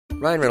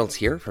Ryan Reynolds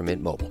here from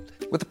Mint Mobile.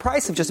 With the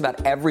price of just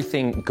about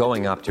everything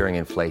going up during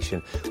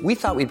inflation, we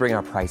thought we'd bring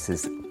our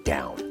prices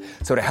down.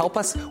 So to help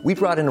us, we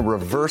brought in a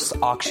reverse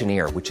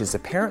auctioneer, which is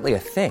apparently a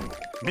thing.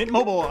 Mint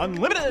Mobile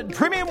Unlimited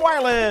Premium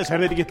Wireless. How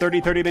to get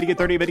 30, 30, bit to get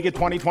 30, bit to get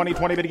 20, 20,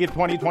 20, bit to get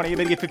 20, 20,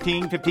 bit to get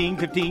 15, 15,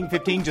 15,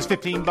 15, just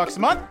 $15 a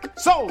month?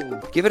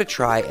 Sold! Give it a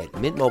try at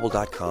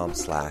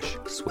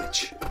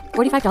mintmobile.com/switch.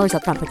 $45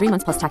 up front for 3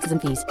 months plus taxes and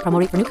fees. Promo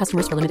rate for new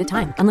customers for limited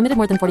time. Unlimited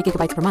more than 40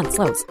 gigabytes per month.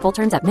 Slows full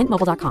terms at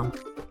mintmobile.com.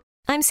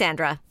 I'm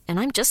Sandra, and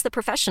I'm just the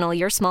professional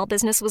your small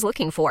business was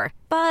looking for.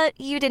 But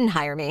you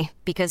didn't hire me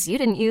because you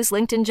didn't use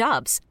LinkedIn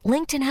Jobs.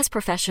 LinkedIn has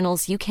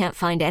professionals you can't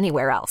find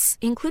anywhere else,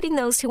 including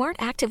those who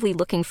aren't actively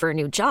looking for a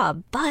new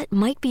job, but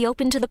might be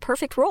open to the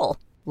perfect role,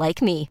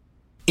 like me.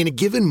 In a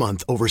given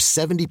month, over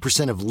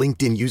 70% of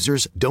LinkedIn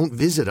users don't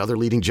visit other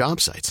leading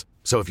job sites.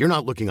 So if you're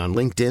not looking on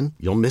LinkedIn,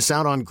 you'll miss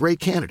out on great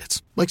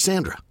candidates like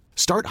Sandra.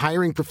 Start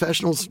hiring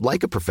professionals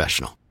like a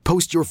professional.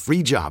 Post your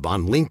free job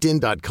on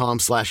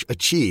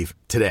linkedin.com/achieve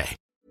today.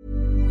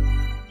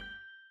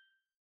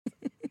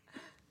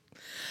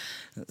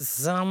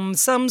 Some.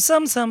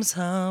 Somebody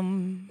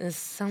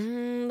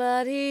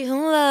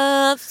who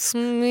loves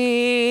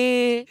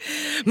me.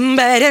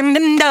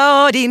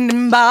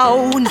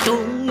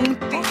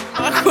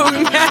 Han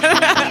sjunger.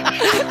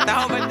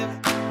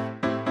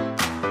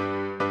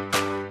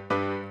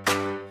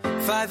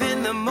 5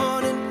 in the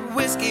morning,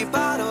 whiskey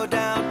bottle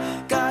down.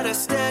 Got a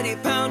steady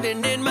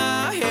pounding in my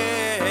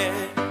head.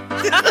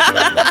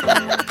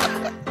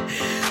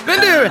 Men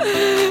du,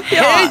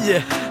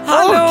 hej!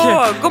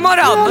 Hallå, god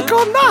morgon.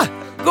 Välkomna!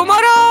 God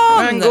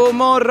morgon! Men god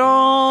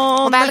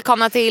morgon! Och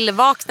välkomna till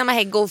Vakna med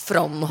Hägg och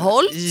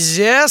Fromholt.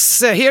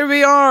 Yes, here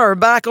we are,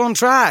 back on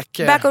track.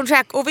 Back on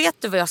track. Och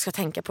vet du vad jag ska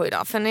tänka på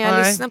idag? För när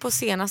jag lyssnar på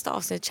senaste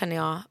avsnitt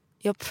känner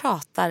jag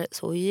pratar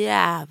så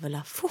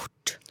jävla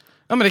fort.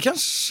 Ja, men det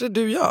kanske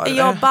du gör.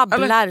 Jag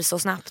babblar så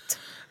snabbt.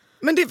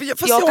 Men det,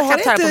 fast jag har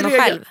inte inte på mig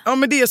själv. Ja,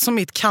 men det är som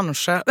mitt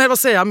kanske. Nej, vad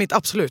säger jag? Mitt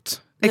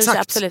absolut. Exakt.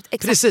 Absolut.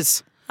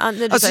 Precis. Ja,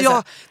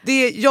 alltså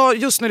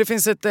just nu det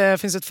finns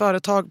ett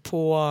företag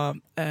på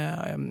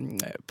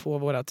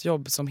vårt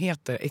jobb som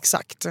heter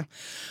Exakt.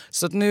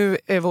 Så att nu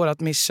är vårt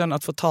mission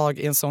att få tag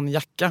i en sån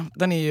jacka.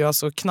 Den är ju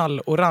alltså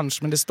knallorange,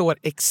 men det står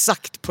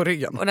Exakt på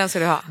ryggen. Och den ska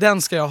du ha?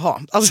 Den ska jag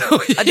ha. Alltså,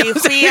 ja, det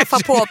är chef har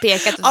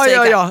påpekat.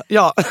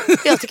 Ja.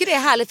 Jag tycker det är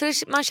härligt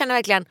för man känner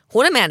verkligen,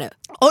 hon är med nu.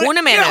 Hon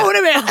är med nu. Hon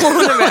är med.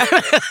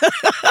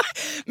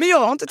 Men jag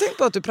har inte tänkt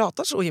på att du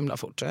pratar så himla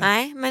fort.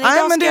 Nej, men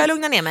idag ska jag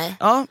lugna ner mig.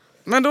 Ja.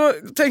 Men då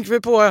tänker vi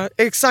på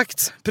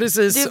Exakt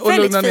precis och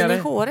lugna ner dig. Du är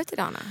väldigt fin i håret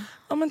idag, Anna.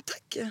 Ja, men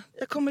tack.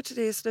 Jag kommer till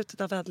det i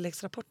slutet av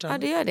väderleksrapporten. Ja,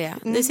 det gör det.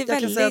 Det ser jag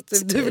väldigt... kan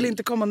säga att du vill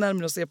inte komma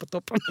närmare och se på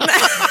toppen.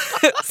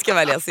 Ska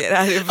välja att se det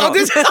härifrån.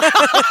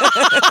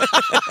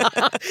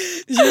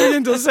 Jag vill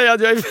inte att säga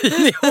att jag är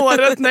fin i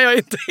håret när jag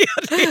inte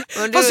är det.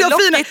 Men du är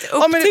lockigt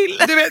upp till.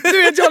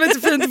 Du vet, jag har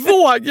lite fint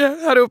våg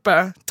här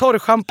uppe.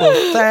 Torrschampo.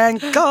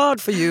 Thank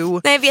God for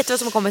you. Nej, vet du vad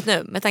som har kommit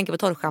nu med tanke på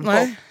torrschampo?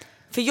 Nej.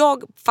 För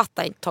jag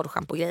fattar inte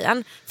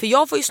torrschampo-grejen. För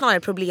jag får ju snarare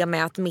problem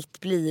med att mitt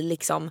blir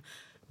liksom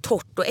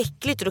torrt och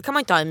äckligt. Och då kan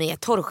man inte ha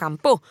med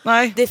torrschampo.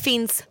 Nej. Det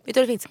finns, vet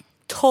du vad det finns?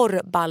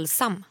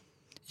 Torrbalsam.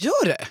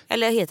 Gör det?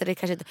 Eller heter det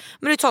kanske inte.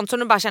 Men det är sånt som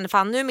du bara känner,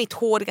 fan nu är mitt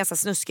hår ganska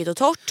snuskigt och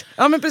torrt.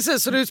 Ja, men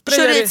precis, så du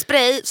sprayar. Kör i ett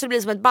spray så det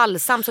blir som ett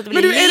balsam så att det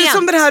blir men du, rent. är det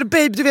som den här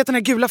babe, du vet den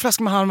här gula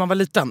flaskan man hade när man var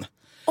liten?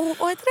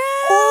 Vad heter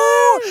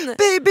den?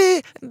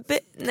 Baby!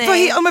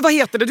 Nej. Vad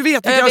heter det? Du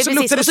vet vilka som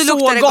luktar det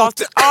så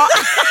gott. Ja.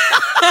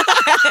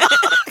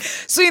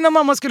 Så innan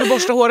mamma skulle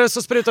borsta håret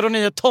så sprutade hon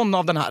i ett ton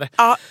av den här.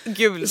 Ja,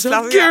 gul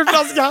flaska.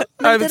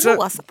 Med lite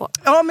rosa på.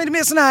 Ja, men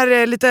med sån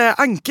här lite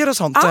anker och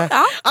sånt.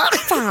 Ja.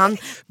 Fan.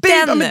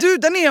 Baby, men du,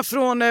 den är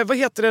från, vad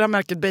heter det här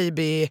märket?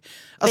 Baby.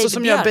 Alltså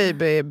som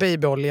gör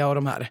babyolja och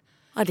de här.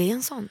 Ja, det är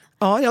en sån.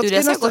 Ja, du,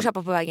 det ska gå och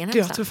köpa på vägen hem.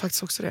 Jag tror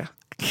faktiskt också det.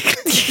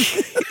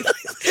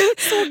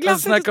 Så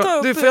glassigt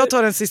att du, får jag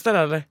ta den sista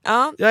där eller?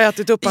 Ja. Jag har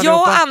ätit upp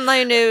jag och Anna är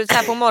ju nu så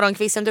här på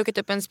morgonkvisten dukat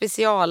upp en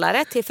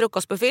specialare till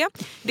frukostbuffé.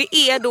 Det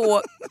är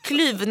då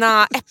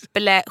kluvna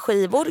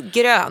äppelskivor,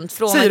 grönt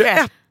från...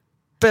 Säger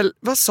du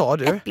vad sa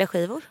du?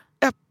 Äppleskivor.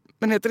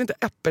 Men heter det inte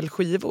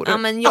äppelskivor? Ja,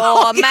 men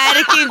jag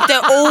märker inte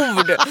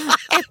ord.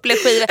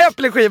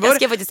 Äppleskivor. Jag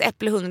skrev faktiskt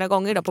äpple 100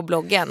 gånger idag på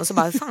bloggen. Och så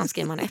bara, hur fan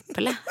skriver man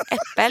äpple?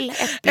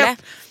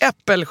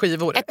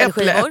 Äppelskivor.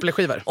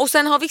 Äppelskivor. Och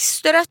sen har vi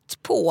strött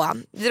på.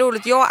 Det är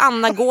roligt, jag och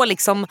Anna går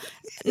liksom...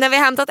 När vi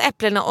har hämtat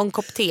äpplena och en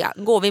kopp te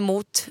går vi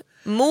mot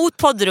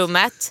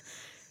poddrummet.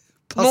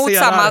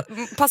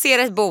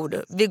 Passerar ett bord.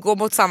 Vi går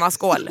mot samma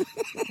skål.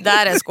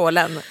 Där är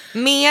skålen.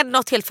 Med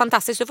något helt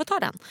fantastiskt. Du får ta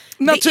den.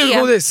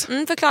 Naturgodis.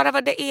 Förklara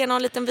vad det är.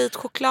 Någon liten vit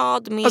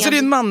choklad med... Alltså det är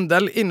en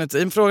mandel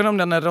inuti. Frågan om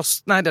den är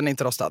rostad. Nej, den är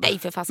inte rostad. Nej,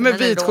 för fasen, med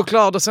vit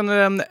choklad och sen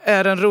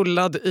är den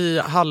rullad i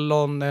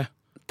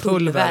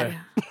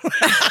hallonpulver.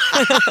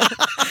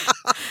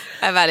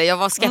 Jag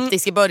var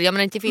skeptisk i början, men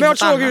det inte finns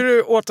något annat. Men jag såg hur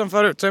du åt den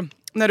förut.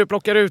 När du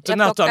plockar ut nöten.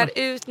 Jag plockar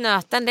ut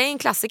nöten. Det är en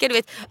klassiker, du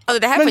vet. Alltså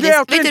det här men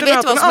faktiskt,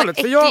 vet du vad som är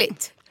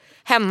äckligt?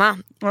 hemma.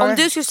 Nej. Om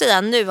du skulle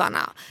säga nu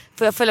Anna,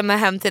 får jag följa med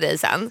hem till dig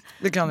sen?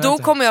 Det kan jag då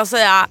inte. kommer jag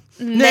säga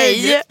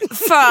nej.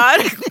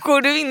 För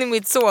går du in i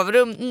mitt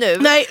sovrum nu?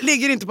 Nej,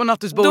 ligger inte på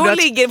nattduksbordet. Då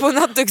ligger på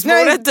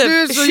nattduksbordet Nej,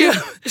 du är typ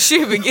så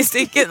 20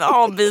 stycken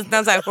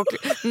avbitna så här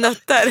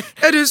nötter.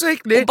 Är du så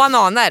äcklig? Och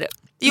bananer.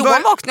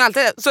 Johan vaknar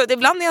alltid, så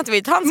ibland när jag inte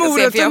vet han ska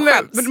se för jag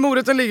skäms. Men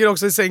moröten ligger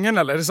också i sängen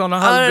eller?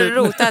 Såna Ja,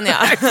 roten ja.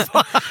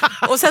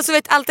 Och sen så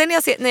vet alltid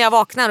när jag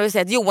vaknar och jag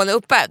ser att Johan är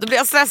uppe, då blir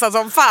jag stressad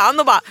som fan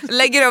och bara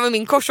lägger över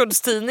min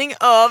korsordstidning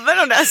över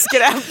de där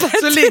skräpet.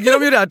 Så ligger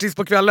de ju där tills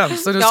på kvällen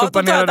så du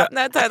sopar ner det.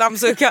 Nej, tar jag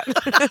dammsugaren.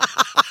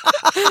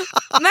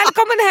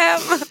 Välkommen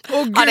hem.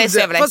 Ja, det är så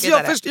jävla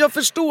fast jag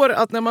förstår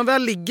att när man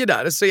väl ligger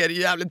där så är det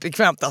ju jävligt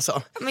bekvämt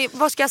alltså. Men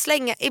vad ska jag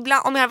slänga?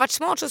 Ibland, om jag hade varit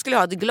smart så skulle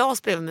jag ha ett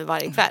glas bredvid mig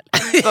varje kväll.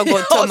 Bara gå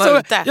och tömma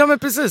ut det. Ja men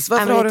precis,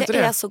 varför har du inte det?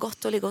 Det är så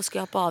gott att ligga och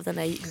skrapa av den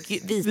där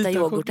vita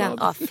yoghurten.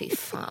 Ja, fy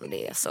fan,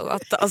 det är så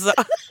gott alltså.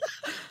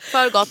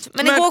 För gott.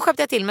 Men igår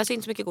sköpte jag till mig så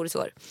inte så mycket godis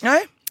igår.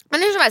 Nej.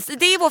 Men hur som helst,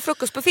 det är vår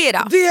frukostbuffé då.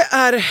 Det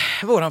är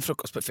våran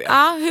frukostbuffé.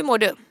 Ja, hur mår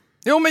du?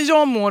 Jo men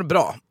jag mår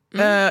bra.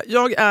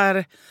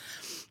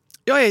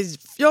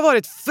 Jag har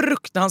varit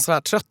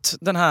fruktansvärt trött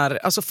den här,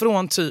 alltså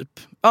från typ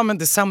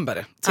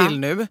december till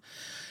nu.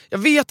 Jag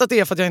vet att det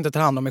är för att jag inte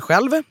tar hand om mig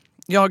själv.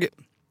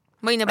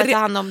 Vad innebär att ta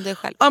hand om dig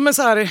själv? Ja men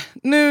så här,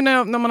 nu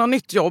när man har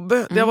nytt jobb,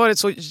 det har varit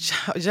så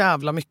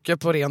jävla mycket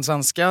på ren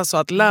svenska. Så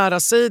att lära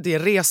sig, det är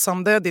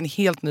resande, det är en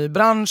helt ny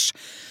bransch.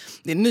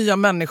 Det är nya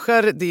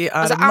människor, det är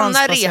alltså Anna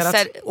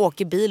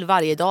åker bil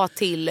varje dag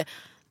till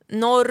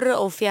norr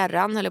och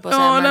fjärran eller på att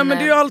säga. Ja, men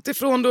det är ju allt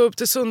ifrån då upp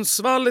till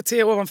Sundsvall,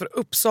 till ovanför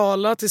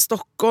Uppsala, till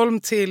Stockholm,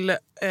 till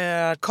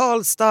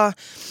Karlstad.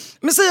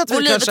 Men säg att vi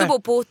och livet kanske... att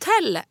bo på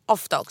hotell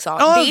ofta också.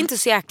 Ja, det är inte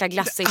så jäkla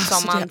glassigt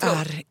som man tror.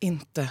 Det är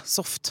inte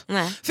soft.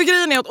 Nej. För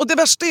grejen är att, och det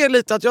värsta är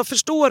lite att jag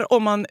förstår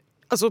om man...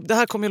 Alltså det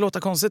här kommer ju låta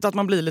konstigt att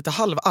man blir lite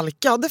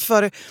halvalkad.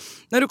 För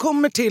när du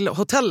kommer till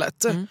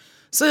hotellet...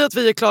 Säg att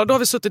vi är klara, då har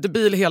vi suttit i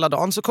bil hela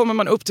dagen. Så kommer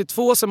man upp till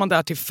 2, så är man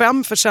där till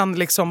 5. För sen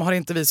liksom har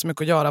inte vi så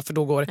mycket att göra, för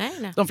då går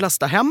de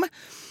flesta hem.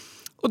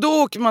 Och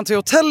då åker man till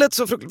hotellet,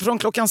 så från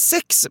klockan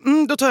 6,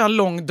 då tar jag en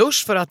lång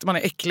dusch för att man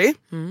är äcklig.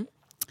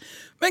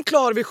 Men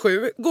klar vid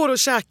 7, går och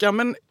käkar.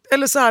 Men,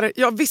 eller så här,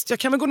 ja, visst jag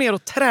kan väl gå ner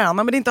och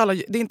träna, men det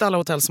är inte alla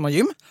hotell som har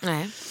gym.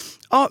 Nej.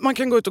 Ja, man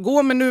kan gå ut och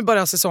gå, men nu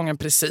börjar säsongen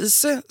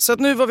precis. Så att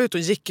nu var vi ute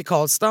och gick i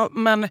Karlstad.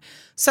 Men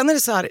sen är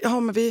det så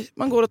här,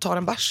 man går och tar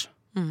en bärs.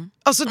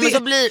 Alltså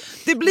det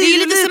blir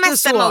ju lite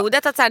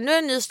semestermodet att så här, nu är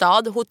en ny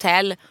stad,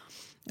 hotell.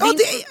 Ja,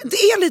 det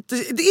är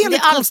lite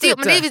konstigt.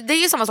 Men det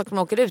är ju samma sak när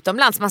man åker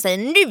utomlands. Man säger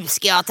nu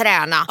ska jag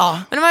träna.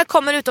 Ja. Men när man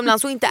kommer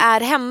utomlands och inte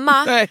är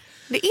hemma. Nej.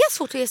 Det är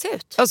svårt att ge sig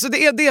ut. Alltså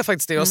det är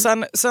faktiskt det. Och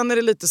sen är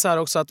det lite så här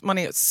också att man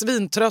är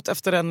svintrött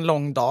efter en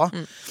lång dag.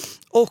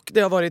 Och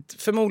det har varit,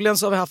 förmodligen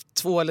så har vi haft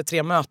 2 eller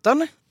 3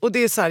 möten. Och det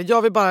är så här,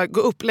 jag vill bara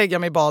gå upp, lägga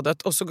mig i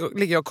badet och så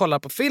ligger jag och kollar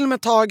på film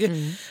ett tag.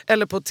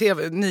 Eller på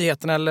tv,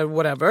 nyheterna eller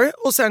whatever.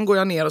 Och sen går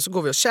jag ner och så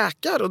går vi och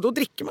käkar. Och då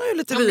dricker man ju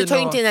lite vin. Du tar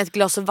ju inte in ett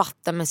glas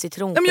vatten med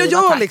citronskiva. Nej, men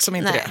jag gör liksom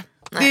inte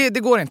det. Det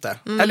går inte.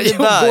 Eller du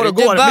bör.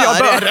 går, men jag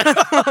bör.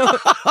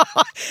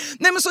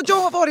 Nej men så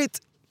jag har varit...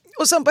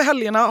 Och sen på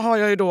helgerna har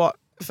jag ju då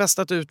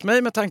festat ut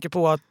mig med tanke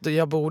på att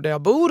jag bor där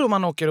jag bor och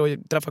man åker och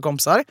träffar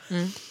kompisar.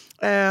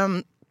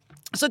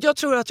 Så att jag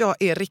tror att jag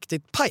är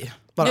riktigt paj.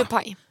 Bara. Du är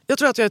paj. Jag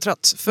tror att jag är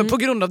trött på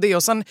grund av det.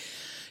 Och sen,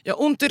 jag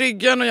har ont i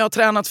ryggen och jag har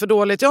tränat för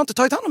dåligt. Jag har inte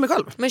tagit hand om mig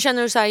själv. Men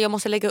känner du så här, jag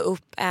måste lägga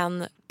upp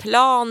en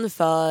plan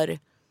för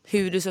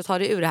hur du ska ta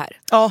dig ur det här?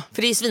 Ja.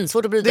 För det är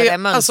svinsvårt att bryta det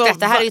mönstret. Alltså,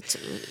 det här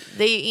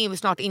det är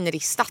snart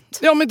inristat.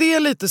 Ja men det är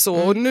lite så.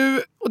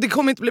 Och det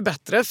kommer inte bli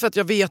bättre för att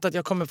jag vet att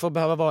jag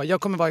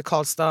kommer vara i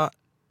Karlstad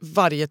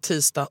varje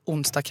tisdag,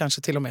 onsdag,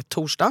 kanske till och med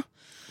torsdag.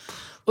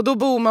 Och då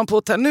bor man på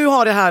hotell. Nu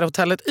har det här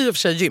hotellet i och för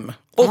sig gym.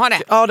 Och, har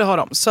det? Ja det har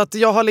de. Så att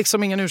jag har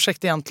liksom ingen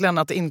ursäkt egentligen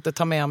att inte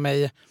ta med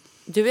mig.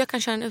 Du och jag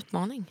kan köra en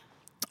utmaning.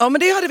 Ja men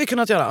det hade vi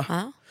kunnat göra.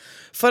 Ja.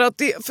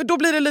 För då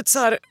blir det lite så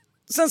här.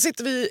 Sen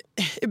sitter vi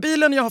i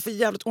bilen, jag har för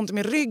jävligt ont i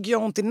min rygg, jag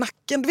har ont i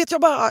nacken. Du vet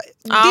jag bara,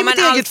 det är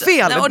mitt eget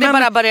fel. Och det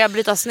bara börjar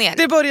brytas ner.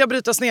 Det börjar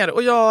brytas ner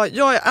och jag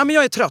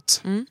är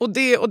trött.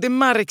 Och det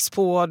märks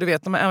på, du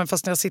vet, även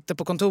fast när jag sitter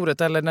på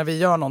kontoret eller när vi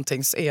gör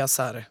någonting så är jag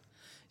så här,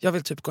 jag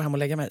vill typ gå hem och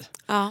lägga mig.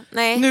 Ja,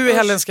 nej. Nu i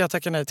helgen ska jag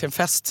tacka nej till en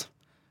fest.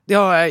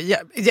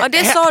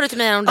 Det sa du till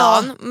mig en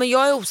dagen, men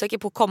jag är osäker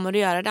på kommer du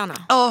göra det,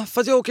 Anna? Ja,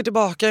 för att jag åker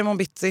tillbaka imorgon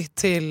bitti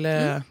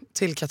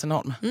till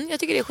Katrineholm. Jag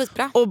tycker det är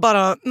skitbra. Och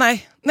bara,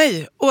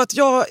 nej. Och att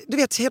jag, du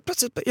vet, helt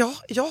plötsligt,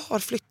 jag har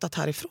flyttat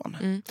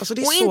härifrån. Alltså,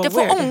 det är och så inte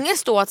få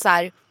ångest då att så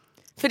här,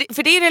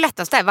 för det är det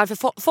lättaste.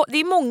 Det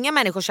är många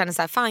människor som känner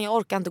så här, fan jag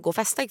orkar inte gå och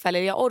festa ikväll,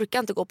 eller jag orkar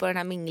inte gå på den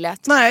här minglet.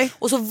 Nej.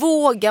 Och så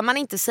vågar man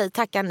inte säga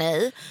tacka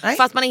nej.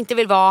 För att man inte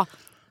vill vara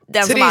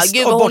den som bara,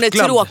 gud hon är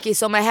tråkig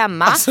som är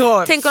hemma.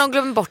 Alltså, tänk om de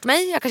glömmer bort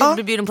mig. Jag kanske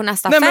blir bjuden på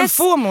nästa fest. Men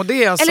FOMO,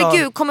 det är alltså... Eller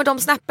gud, kommer de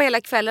snappa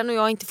hela kvällen och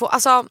jag inte får...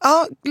 Alltså...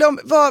 Ja,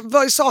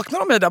 vad saknar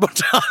de mig där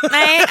borta?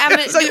 Nej,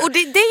 och det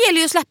gäller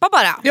ju att släppa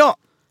bara. Ja.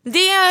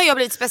 Det har jag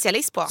blivit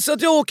specialist på. Så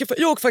att jag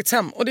åker faktiskt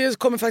hem. Och det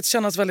kommer faktiskt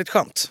kännas väldigt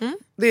skönt.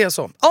 Det är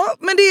så. Ja,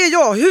 men det är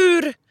jag.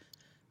 Hur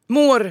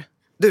mår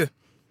du?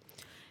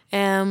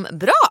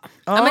 Bra.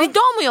 Ja, men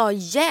idag mår jag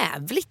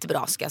jävligt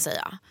bra ska jag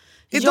säga.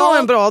 Idag är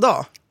en bra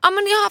dag. Ja,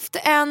 men jag har haft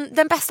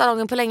den bästa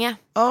dagen på länge.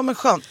 Ja, men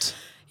skönt.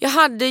 Jag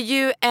hade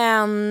ju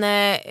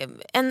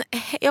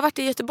jag har varit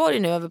i Göteborg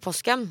nu över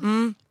påsken.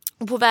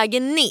 Och på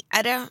vägen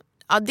ner,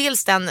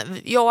 dels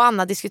jag och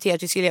Anna diskuterade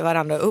att vi skulle ge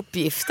varandra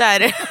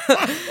uppgifter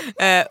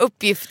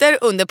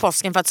under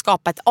påsken för att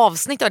skapa ett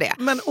avsnitt av det.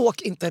 Men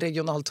åk inte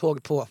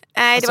regionaltåg på.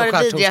 Nej, det var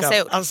det vidrigaste jag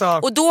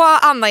gjort. Och då har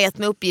Anna gett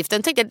mig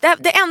uppgiften. Tänkte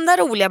det enda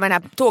roliga med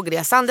den här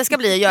tågresan, det ska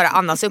bli att göra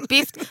Annas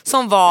uppgift,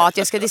 som var att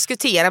jag ska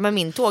diskutera med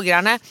min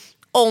tåggranne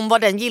om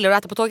vad den gillar att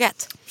äta på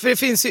tåget. För det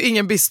finns ju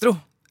ingen bistro.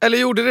 Eller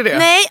gjorde det?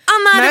 Nej,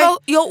 Anna,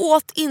 jag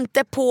åt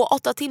inte på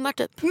 8 timmar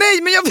typ.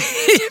 Nej, men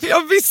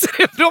jag visste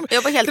det.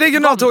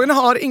 Regionaltågen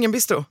har ingen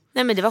bistro.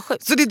 Nej, men det var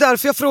sjukt. Så det är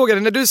därför jag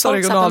frågade när du sa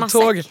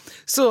regionaltåg.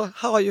 Så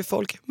har ju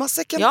folk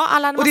matsäcken. Ja,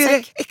 alla hade och det är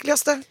matsäck. det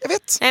äckligaste, jag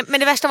vet. Nej, men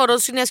det värsta var då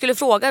när jag skulle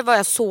fråga, var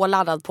jag så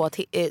laddad på att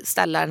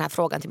ställa den här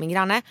frågan till min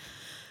granne.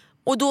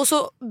 Och då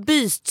så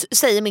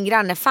säger min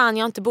granne, fan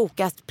jag har inte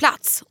bokat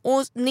plats.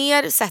 Och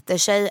ner sätter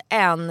sig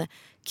en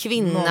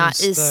kvinna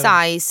Monster. i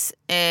size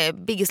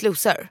Biggest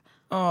Loser.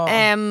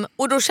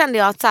 Och då kände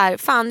jag att så här,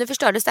 fan nu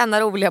förstördes det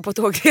enda roliga på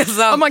tågresan.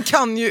 Ja, man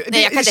kan ju,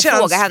 nej, jag kan inte känns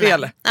fråga henne.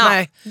 Fel. Ja,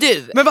 nej.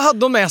 Du. Men vad hade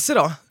de med sig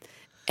då?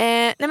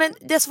 Nej, men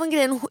det som var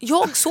grejen,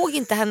 jag såg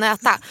inte henne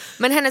äta.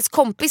 Men hennes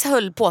kompis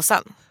höll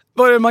påsen.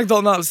 Var det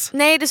McDonalds?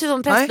 Nej,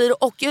 dessutom Pressbyrå.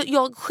 Och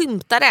jag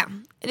skymtade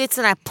lite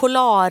sådana här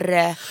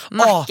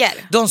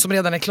polarmackor. De som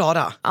redan är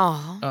klara.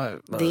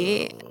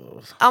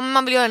 Ja,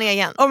 man vill göra en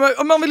egen.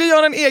 Ja, man vill ju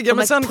göra en egen.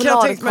 Men sen kan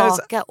jag tänka mig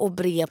polarkaka och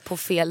brev på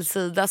fel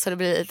sida så det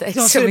blir lite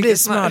extra så det mycket blir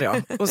smör. Ja.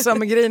 Och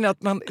samma grejen är att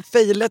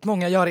failet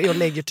många gör är att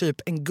lägga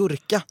typ en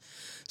gurka.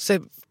 Så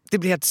det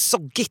blir helt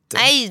soggigt.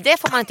 Nej, det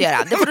får man inte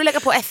göra. Det får du lägga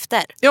på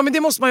efter. Ja, men det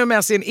måste man ju ha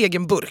med sig i en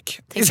egen burk.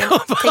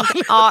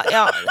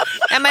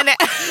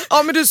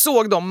 Ja, men du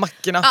såg de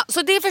mackorna. Ja,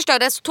 så det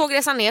förstördes,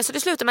 tågresan ner. Så det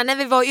slutade med när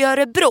vi var i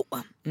Örebro.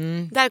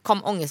 Där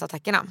kom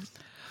ångestattackerna.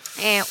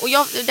 Och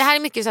det här är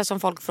mycket så här som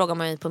folk frågar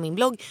mig på min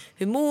blogg.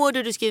 Hur mår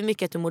du? Du skriver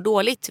mycket att du mår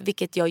dåligt.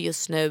 Vilket jag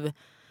just nu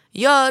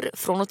gör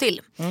från och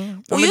till.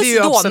 Och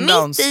just då,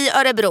 mitt i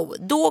Örebro,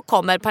 då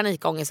kommer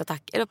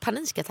panikångestattacker. Eller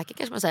panikattacker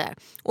kanske man säger.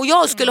 Och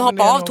jag skulle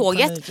hoppa av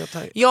tåget.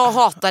 Jag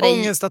hatar det.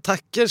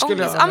 Ångestattacker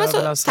skulle jag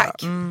vilja säga.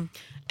 Tack.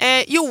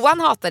 Johan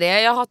hatade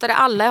det, jag hatade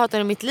alla, jag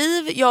hatade mitt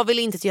liv. Jag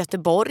ville inte till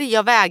Göteborg,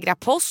 jag vägrar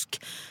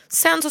påsk.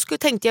 Sen så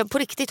tänkte jag på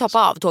riktigt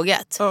hoppa av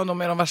tåget. Ja,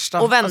 de är de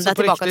värsta. Och vända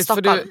tillbaka till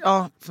Stockholm.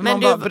 För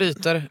man bara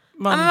bryter.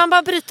 Man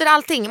bara bryter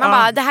allting. Man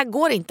bara, det här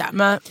går inte.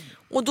 Men.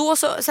 Och då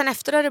sen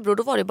efter Örebro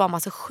då var det bara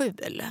massa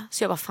skjul.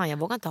 Så jag bara, fan jag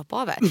vågar inte hoppa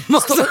av här.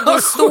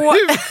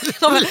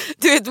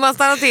 Du vet, man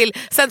stannar till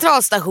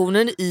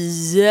centralstationen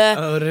i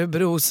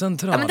Örebro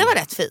central. Ja, men det var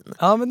rätt fin.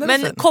 Ja,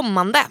 men fin.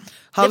 Kommande,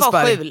 Hallsberg. Det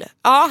var skjul.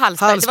 Ja,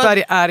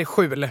 Hallsberg är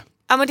skjul.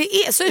 Ja, men det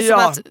är så ut som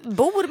att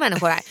bor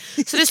människor här.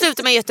 Så det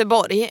slutar med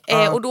Göteborg.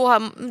 Och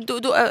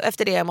då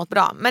efter det har jag mått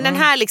bra. Men den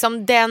här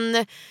liksom,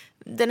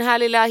 den här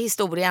lilla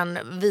historien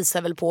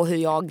visar väl på hur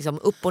jag liksom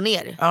upp och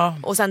ner.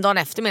 Och sen dagen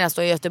efter medan jag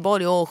står i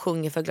Göteborg och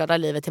sjunger för glada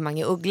livet till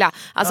Mange Uggla.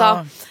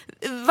 Alltså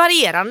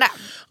varierande.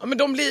 Ja, men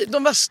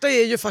de värsta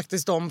är ju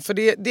faktiskt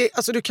för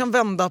alltså du kan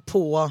vända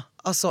på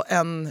alltså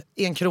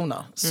en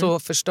krona så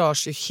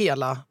förstörs ju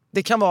hela.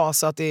 Det kan vara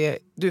så att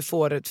du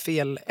får ett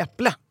fel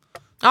äpple.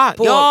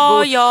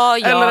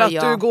 Eller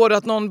att du går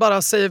att någon bara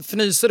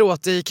fnyser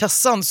åt i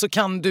kassan så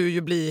kan du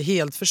ju bli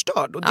helt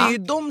förstörd. Och det är ju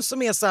de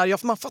som är så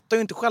här, man fattar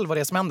ju inte själv vad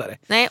det är som händer.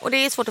 Nej, och det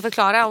är svårt att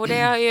förklara och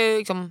det har jag ju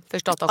liksom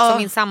förstått också.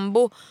 Min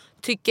sambo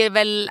tycker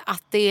väl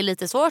att det är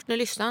lite svårt, nu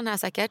lyssnar han här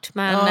säkert.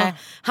 Men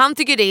han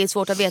tycker det är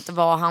svårt att veta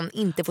vad han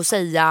inte får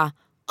säga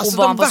och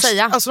vad han får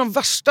säga. Alltså de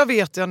värsta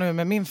vet jag nu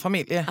med min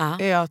familj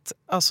är att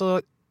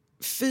alltså,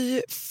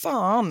 fy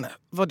fan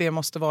vad det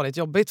måste varit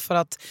jobbigt för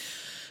att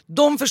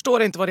de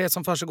förstår inte vad det är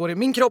som försiggår i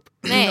min kropp.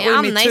 Nej, och i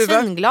Anna mitt är huvud.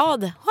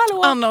 svinglad.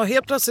 Hallå. Anna, och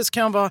helt plötsligt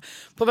kan jag vara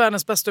på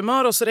världens bästa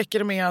humör och så räcker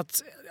det med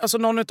att alltså,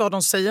 någon av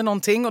dem säger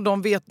någonting och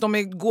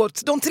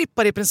de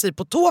trippar i princip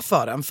på tå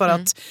för en för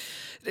att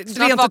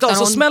rent utav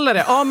så smäller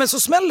det. Ja, men så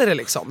smäller det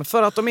liksom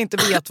för att de inte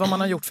vet vad man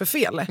har gjort för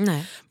fel.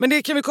 Nej. Men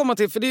det kan vi komma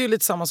till för det är ju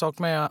lite samma sak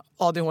med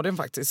ADHD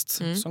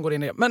faktiskt som går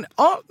in i det.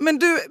 Men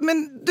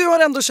du har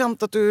ändå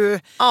känt att du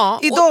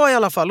idag i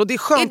alla fall och det är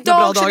skönt med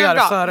bra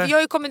dagar. Jag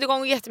har ju kommit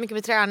igång jättemycket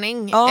med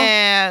träning.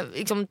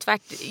 Liksom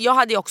jag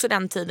hade ju också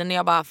den tiden när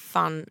jag bara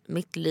fan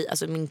mitt liv,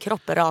 alltså min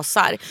kropp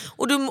rasar.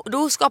 Och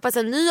då skapas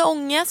en ny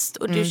ångest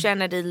och du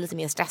känner dig lite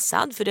mer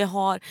stressad för du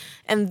har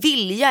en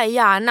vilja i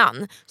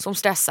hjärnan som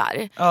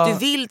stressar. Du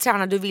vill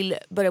träna, du vill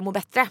börja må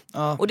bättre.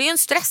 Och det är en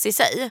stress i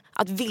sig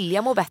att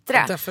vilja må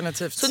bättre.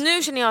 Definitivt. Så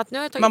nu känner jag att nu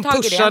har jag tagit man tag i det.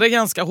 Man pushar det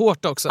ganska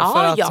hårt också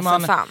för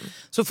att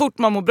så fort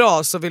man mår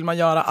bra så vill man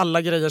göra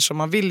alla grejer som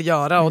man vill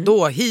göra och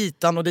då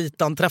hitan och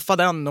ditan, träffa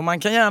den och man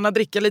kan gärna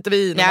dricka lite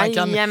vin och man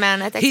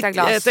kan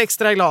ett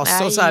extra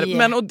glas. Och så här.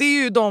 Men och det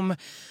är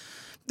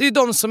ju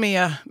de som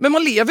är, men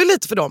man lever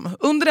lite för dem.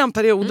 Under den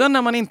perioden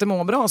när man inte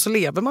mår bra så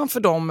lever man för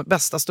de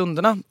bästa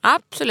stunderna.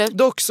 Absolut.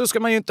 Dock så ska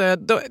man ju inte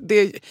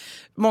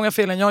många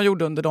felen jag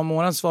gjorde under de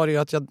åren så var det ju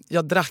att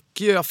jag drack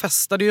ju, jag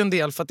festade ju en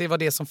del för att det var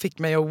det som fick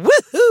mig att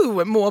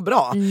må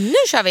bra. Nu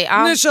kör vi!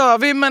 Ja. Nu kör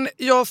vi, men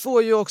jag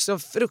får ju också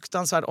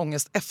fruktansvärd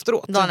ångest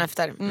efteråt. Dagen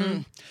efter.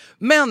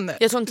 Men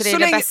jag tror inte det är så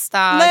det länge,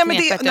 bästa nej, men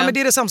knepet. det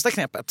är det sämsta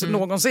knepet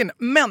någonsin.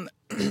 Men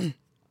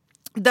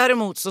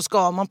däremot så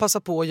ska man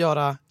passa på att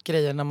göra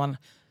grejer när man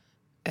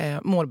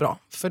mår bra.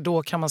 För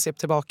då kan man se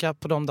tillbaka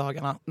på de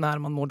dagarna när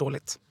man mår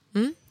dåligt.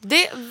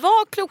 Det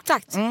var klokt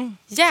sagt.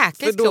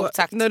 Jäkligt För då, klokt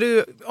sagt.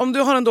 Om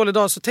du har en dålig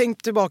dag så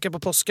tänk tillbaka på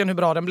påsken hur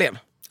bra den blev.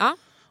 Ja.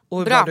 Och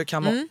hur Bra. bra du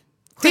kan må. Tips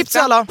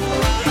Skitbra. alla!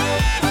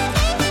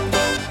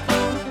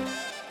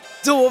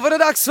 Då var det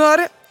dags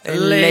för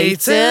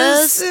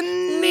Latest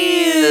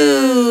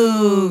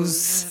News!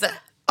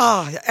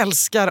 Jag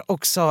älskar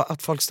också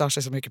att folk stör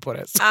sig så mycket på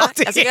det. Så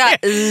Jag ska göra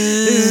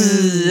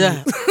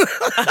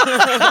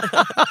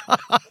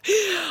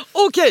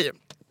Okej.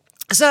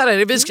 Så här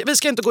är det, vi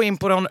ska inte gå in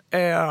på de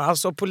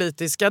alltså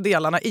politiska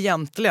delarna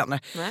egentligen.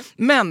 Nej.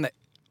 Men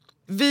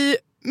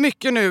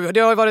mycket nu, det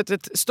har varit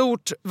ett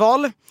stort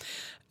val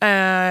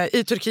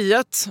i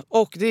Turkiet.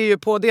 Och det är ju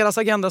på deras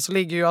agenda så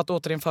ligger ju att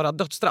återinföra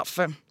dödsstraff.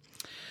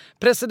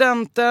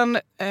 Presidenten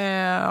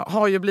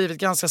har ju blivit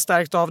ganska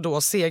stärkt av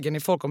då segern i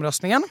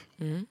folkomröstningen.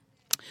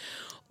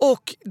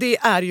 Och det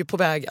är ju på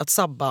väg att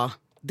sabba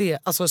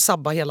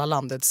hela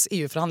landets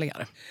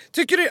EU-förhandlingar.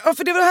 Tycker du,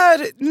 för det var det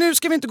här, nu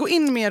ska vi inte gå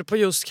in mer på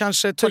just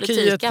kanske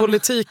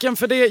Turkiet-politiken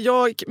för det,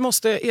 jag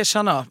måste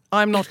erkänna,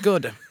 I'm not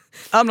good.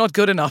 I'm not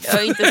good enough. Jag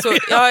är inte så,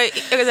 jag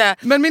kan säga.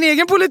 Men min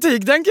egen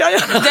politik, den kan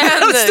jag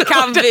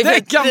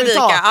Den kan vi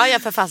ta. Ja,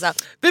 jag förfassar.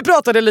 Vi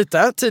pratade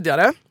lite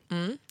tidigare.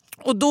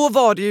 Och då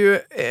var det ju,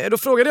 då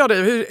frågade jag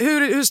dig,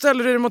 hur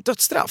ställer du dig mot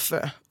dödsstraff?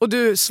 Och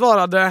du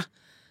svarade,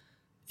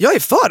 jag är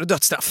för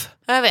dödsstraff.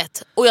 Jag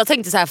vet. Och jag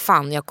tänkte så här,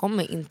 fan jag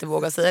kommer inte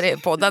våga säga det i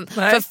podden.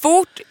 Nej. För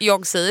fort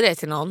jag säger det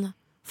till någon,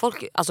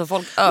 folk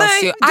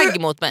öser ju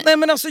agg mot mig. Nej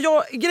men alltså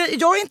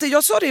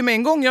jag sa det med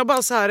en gång, jag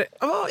bara så här,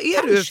 vad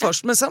är du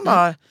först? Men sen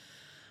bara,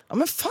 ja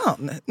men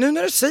fan, nu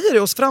när du säger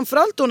det, och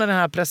framförallt då när den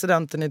här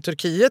presidenten i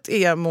Turkiet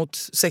är mot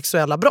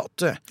sexuella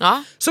brott,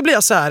 så blir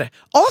jag så här,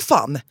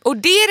 fan. Och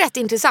det är rätt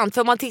intressant,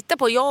 för om man tittar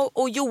på, jag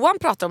och Johan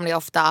pratar om det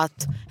ofta,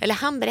 eller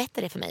han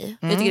berättar det för mig,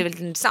 jag tycker det är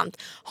väldigt intressant.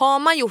 Har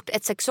man gjort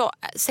ett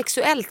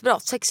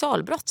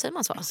sexualbrott, säger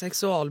man så?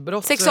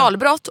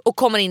 Sexualbrott och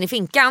kommer in i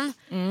finkan,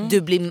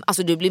 du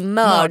blir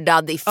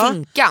mördad i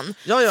finkan.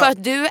 Ja. För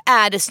att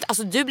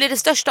du blir det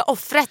största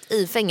offret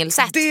i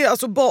fängelset. Det är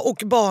alltså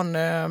barnbrott,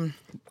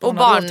 Och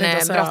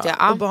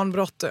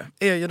barnbrott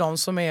är ju de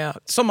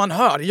som man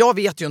hör. Jag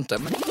vet ju inte.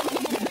 Men...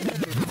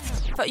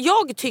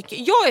 Jag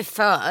är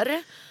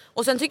för.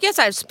 Och sen tycker jag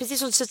så här,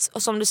 precis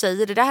som du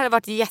säger, det där hade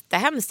varit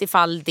jättehemskt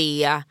ifall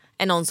det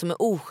är någon som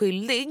är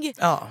oskyldig.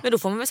 Ja. Men då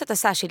får man väl sätta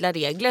särskilda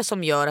regler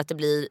som gör att det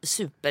blir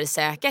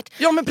supersäkert.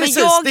 Ja, men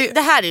precis,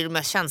 det här är det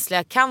mest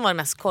känsliga, kan vara det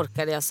mest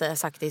korkade jag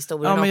sagt i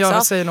historien också. Ja, men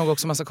jag säger nog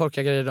också massa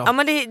korkade grejer idag. Ja,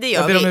 men det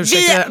gör vi.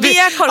 Vi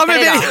är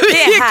korkade idag.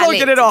 Det är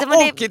härligt. Idag.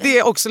 Och det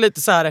är också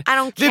lite så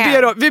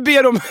här. Vi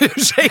ber om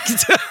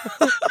ursäkt.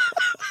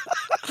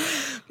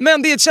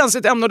 Men det är ett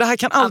känsligt ämne och det här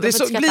kan aldrig,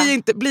 så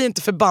bli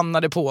inte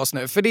förbannade på oss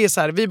nu. För det är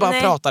så här, vi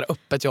bara pratar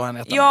öppet, jag och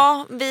Anette.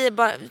 Ja, vi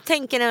bara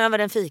tänker över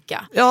en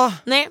fika. Ja.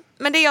 Nej,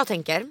 men det jag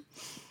tänker,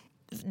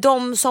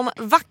 de som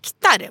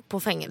vaktar på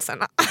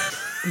fängelserna,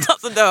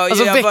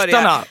 alltså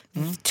väktarna.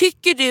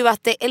 Tycker du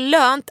att det är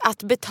lönt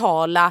att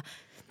betala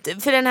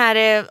för den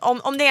här,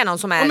 om det är någon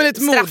som är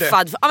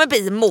straffad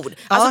för mord?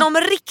 Alltså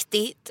de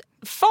riktigt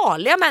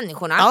farliga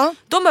människorna,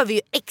 de behöver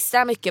ju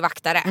extra mycket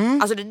vaktare.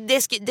 Alltså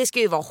det ska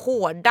ju vara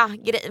hårda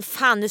grejer.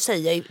 Fan,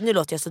 nu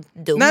låter jag så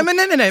dum. Nej.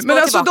 Men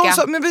alltså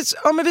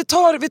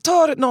vi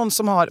tar någon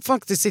som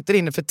faktiskt sitter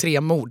inne för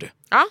 3 mord.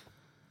 Ja.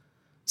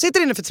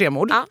 Sitter inne för 3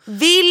 mord. Ja.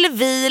 Vill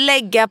vi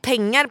lägga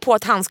pengar på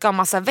att han ska ha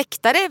massa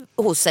väktare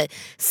hos sig?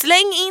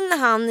 Släng in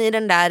han i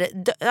den där...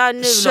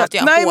 nu låter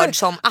jag hård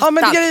som attan.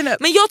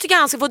 Men jag tycker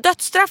han ska få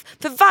dödsstraff.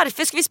 För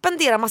varför ska vi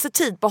spendera massa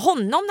tid på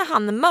honom när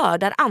han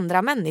mördar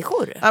andra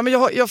människor? Ja, men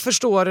jag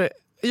förstår,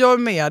 jag är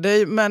med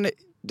dig. Men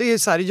det är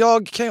så här,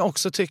 jag kan ju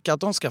också tycka att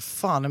de ska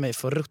fan i mig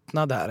få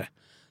ruttna där.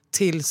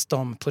 Tills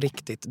de på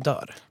riktigt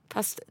dör.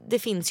 Fast det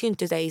finns ju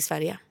inte det i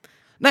Sverige.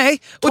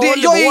 Nej, och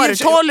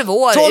 12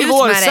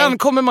 år, sen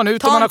kommer man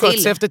ut och man har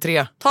skött sig efter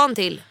 3. Ta en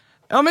till.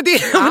 Ja, men det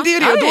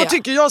är det. Då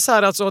tycker jag så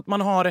här alltså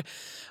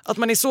att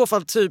man i så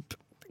fall typ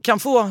kan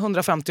få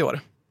 150 år.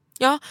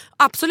 Ja,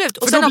 absolut.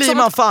 Och för sen då blir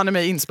man fan i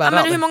mig inspärrad.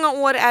 Ja, men hur många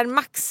år är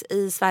max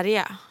i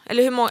Sverige?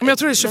 Eller hur många? Men jag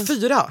tror det är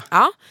 24.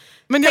 Ja.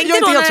 Men jag är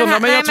inte helt hundra,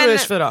 men jag tror det är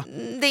 24.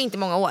 Det är inte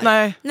många år.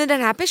 Nej. När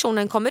den här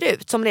personen kommer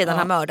ut, som redan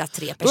har mördat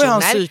 3 personer. Då är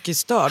han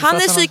psykiskt störd. Han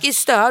är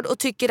psykiskt störd och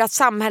tycker att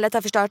samhället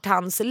har förstört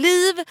hans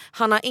liv.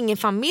 Han har ingen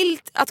familj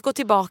att gå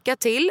tillbaka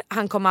till.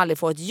 Han kommer aldrig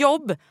få ett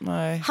jobb.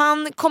 Nej.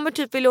 Han kommer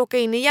typ vilja åka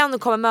in igen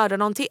och kommer mörda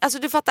någonting. Alltså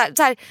du fattar,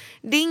 så här,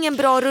 det är ingen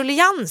bra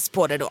rullians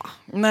på det då.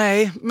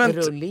 Nej, men...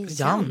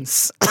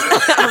 Rullians.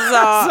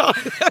 alltså,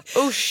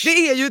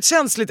 det är ju ett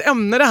känsligt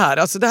ämne det här.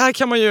 Alltså det här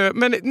kan man ju...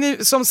 Men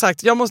ni, som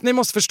sagt, ni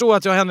måste förstå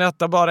att jag och Henrietta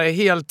detta bara är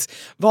helt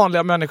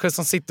vanliga människor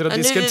som sitter och Nu-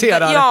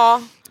 diskuterar.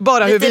 ja,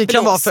 Bara hur lite vi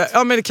kan blåst.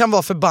 men det kan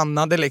vara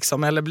förbannade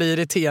liksom, eller bli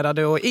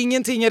irriterade och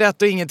ingenting är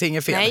rätt och ingenting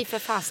är fel. Nej, för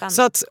fasen.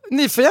 Så att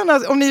ni får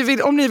gärna,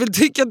 om ni vill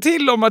tycka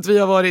till om att vi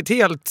har varit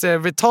helt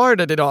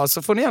retarded idag,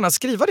 så får ni gärna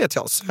skriva det till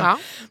oss. Ja.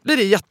 Blir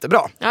det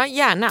jättebra. Ja,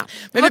 gärna.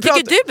 Men Vad vi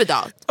tycker du då?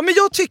 Ja, men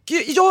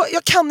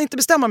jag kan inte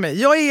bestämma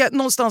mig. Jag är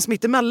någonstans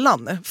mitt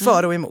emellan,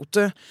 för och emot.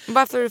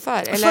 Varför är du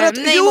för? Eller För att,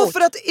 nej, emot? för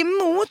att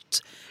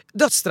emot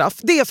dödsstraff,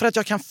 det är för att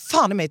jag kan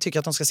fan i mig tycka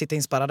att de ska sitta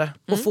inspärrade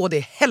och få det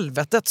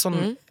helvetet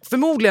som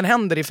förmodligen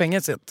händer i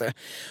fängelset.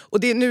 Och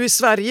det, nu i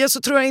Sverige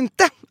så tror jag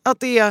inte att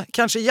det är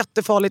kanske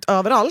jättefarligt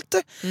överallt.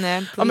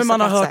 Nej, ja, men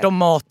man har hört om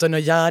maten och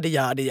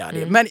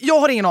järdi. Men jag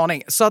har ingen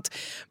aning. Så att,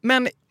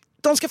 men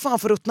de ska fan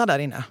få ruttna där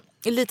inne.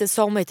 Lite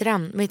som, vad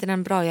heter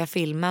den braiga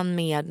filmen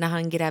med när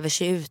han gräver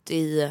sig ut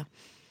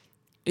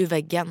ur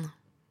väggen?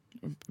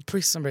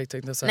 Prison Break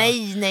tänkte jag säga.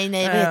 Nej,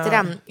 vad heter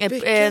den?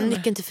 vilken?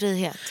 Nyckeln till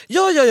frihet.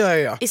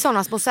 Ja. I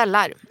såna små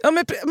cellar. Ja,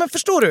 men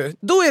förstår du?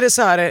 Då är det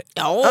så här,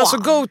 Ja. alltså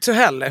go to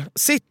hell.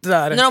 Sitt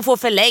där. När de får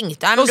förlängt.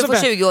 Ja, men Och du så får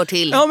bara- 20 år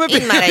till. Ja, men,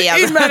 In med dig igen.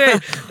 in med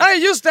dig.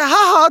 Nej just det,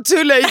 haha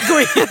too late, gå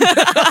in.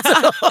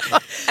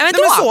 Ja, men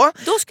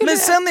då skulle men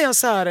det- sen är jag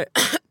så här,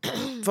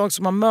 folk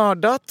som har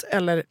mördat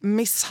eller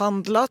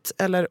misshandlat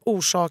eller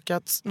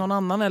orsakat någon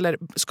annan eller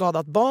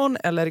skadat barn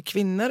eller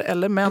kvinnor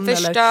eller män eller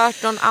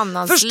Förstört någon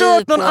annans förstört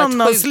liv någon på ett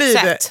annans sjukt liv.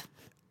 sätt.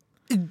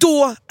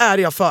 Då är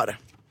jag för.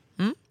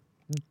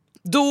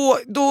 Då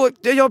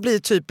jag blir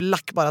typ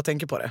lack bara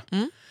tänker på det.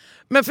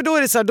 Men för då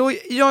är det så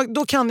här,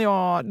 då kan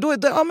jag, då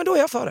är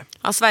jag för det.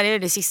 Ja, Sverige är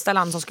det sista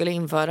land som skulle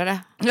införa det.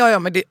 Ja,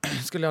 men det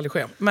skulle aldrig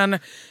ske. Men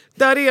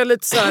där är jag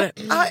lite så här,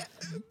 nej,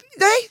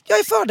 jag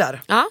är för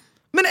där. Ja.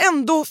 Men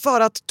ändå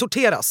för att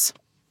torteras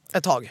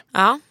ett tag.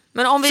 Ja.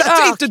 Men om vi Så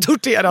att inte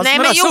torteras. Nej,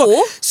 men men alltså,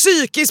 jo.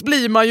 psykiskt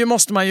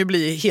måste man ju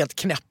bli helt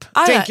knäpp.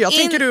 Ah, tänker jag. ja,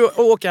 Tänker du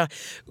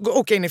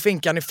åka in i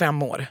finkan i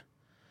 5 år?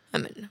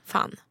 Nej, men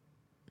fan.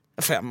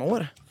 5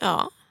 år?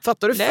 Ja.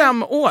 Fattar du? Det-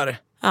 5 år?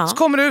 Ja. Så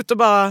kommer du ut och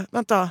bara,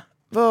 vänta,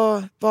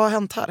 vad har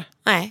hänt här?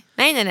 Nej.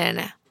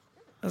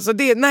 Alltså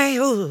det, nej,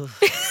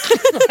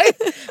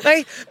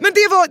 nej, men det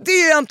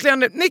är egentligen,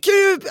 ni kan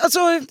ju, alltså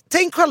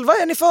tänk själva,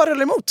 är ni för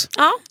eller emot?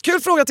 Ja.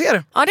 Kul fråga till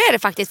er. Ja, det är det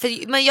faktiskt.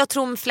 Men jag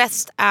tror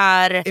flest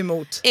är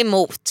Emot.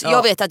 Ja.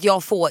 Jag vet att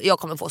jag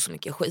kommer få så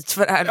mycket skit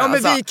för det här. Ja,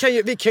 men alltså.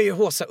 vi kan ju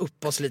håsa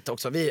upp oss lite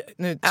också. Nu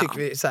tycker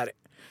vi så här,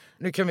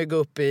 nu kan vi gå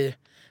upp bli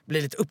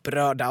lite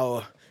upprörda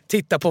och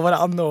titta på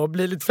varandra och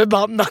bli lite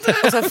förbannade.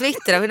 Och så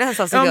flittrar vi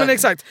nästan så Ja, gott. men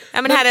exakt.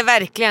 Ja, men här är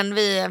verkligen,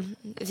 vi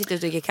sitter och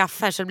dricker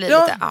kaffe här så det blir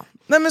Ja. lite, ja.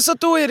 Nej, men så att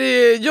då är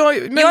det, jag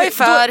är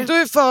för. Du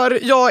är för,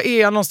 jag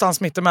är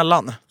någonstans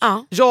mittemellan.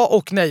 Ja. Ja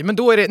och nej, men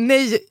då är det,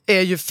 nej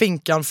är ju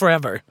finkan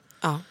forever.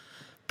 Ja.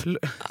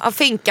 Ja,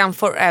 finkan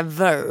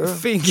forever.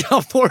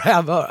 Finkan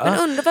forever. Men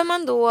undrar vad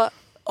man då,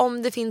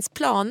 om det finns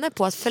planer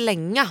på att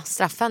förlänga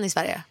straffen i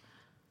Sverige?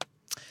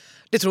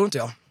 Det tror inte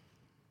jag.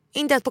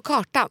 Inte ens på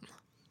kartan.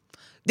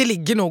 Det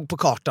ligger nog på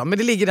kartan, men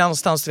det ligger där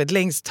någonstans, du vet,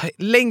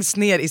 längst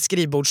ner i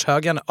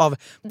skrivbordshögen av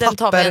Den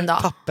tar vi en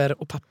dag. papper.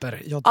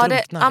 Jag Ja,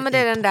 drunknar men det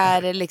är i den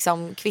där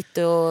liksom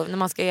kvitto när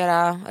man ska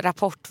göra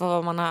rapport för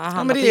vad man har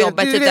handlat men på det är-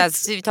 jobbet. du Typ vet-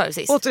 där, vi tar det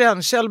sist.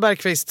 Återigen, Kjell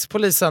Bergqvist,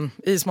 polisen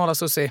i Smala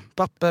Sussi.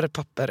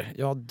 Papper.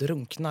 Jag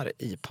drunknar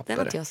i papper. Den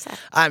har inte jag sett.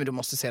 Nej, men du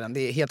måste se den,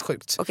 det är helt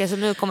sjukt. Okej, så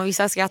nu kommer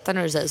vissa skratta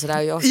när du säger sådär.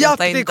 Jag Ja,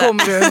 skrattar det inte.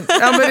 kommer du.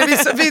 Ja, men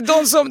det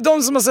är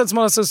de som har sett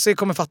Smala Sussi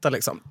kommer fatta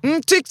liksom.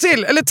 Tyck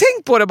till, eller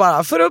tänk på det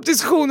bara. För upp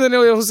diskussionen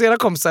hos era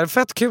kompisar.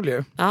 Fett kul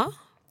ju. Ja,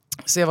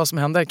 Se vad som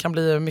händer, kan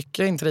bli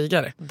mycket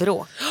intriger.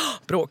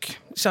 bråk.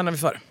 Känner vi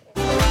för.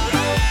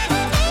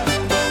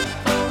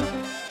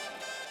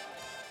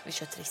 Vi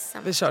kör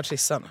trissen. Vi kör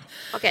trissen.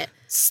 Okej.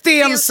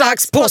 Sten,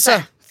 sax,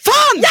 påse!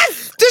 Fan!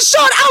 Yes! Du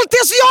kör alltid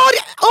så jag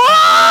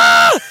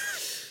har...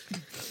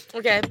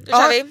 Okej, då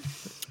kör vi.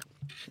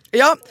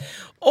 Ja,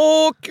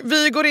 och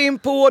vi går in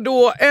på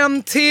då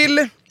en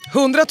till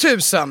 100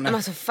 000. Men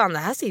alltså fan, det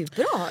här ser ju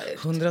bra ut.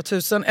 100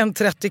 000, en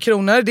 30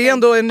 kronor. Det är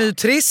ändå en ny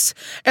triss.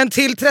 En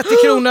till 30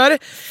 kronor.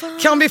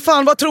 Kan vi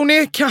fan, vad tror ni?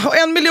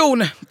 1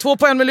 miljon. 2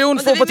 på 1 miljon,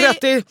 2 på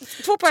 30.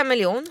 2 på 1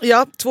 miljon.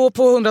 Ja, 2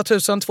 på 100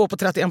 000, 2 på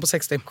 30, 1 på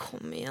 60.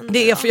 Kom igen.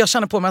 Det är för jag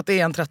känner på mig att det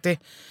är en 30.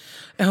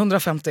 En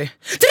 150.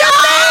 30!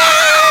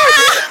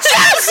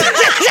 Yes!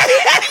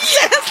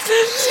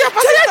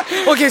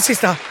 Okej,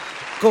 sista.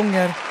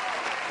 Gånger.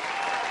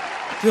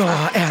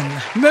 Ja, en.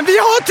 Men vi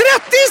har 30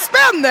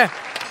 spänn!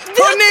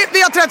 Hörrni,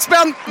 vi har 30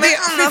 spänn. Fy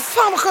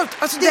fan vad skönt.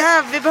 Alltså, Det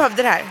här, vi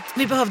behövde det här.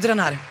 vi behövde den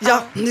här.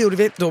 Ja, det gjorde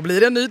vi. Då blir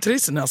det en ny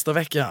triss nästa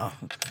vecka.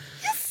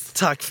 Yes.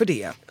 Tack för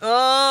det. Och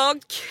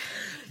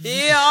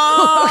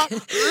ja,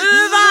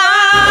 vi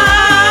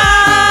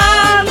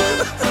vann!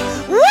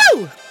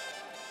 Woo!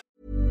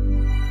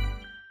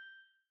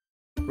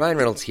 Ryan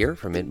Reynolds here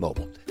from Mint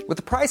Mobile. With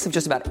the price of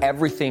just about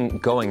everything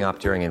going up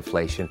during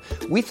inflation,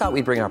 we thought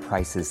we'd bring our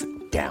prices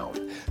down.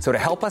 So to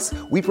help us,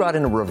 we brought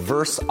in a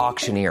reverse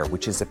auctioneer,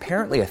 which is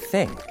apparently a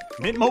thing.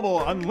 Mint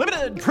Mobile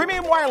Unlimited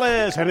Premium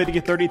Wireless. How to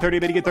get 30, 30,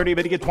 bit to get 30,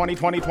 bit to get 20,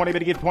 20, 20, bit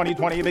to get 20,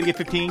 20, bit to get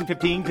 15,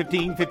 15,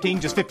 15,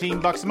 15, just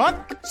 $15 a month?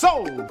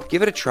 Sold!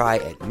 Give it a try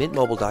at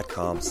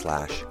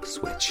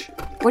mintmobile.com/switch.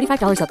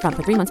 $45 up front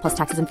for 3 months plus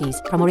taxes and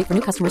fees. Promo rate for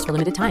new customers for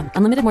limited time.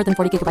 Unlimited more than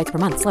 40 gigabytes per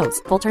month.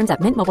 Slows full terms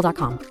at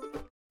mintmobile.com.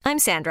 I'm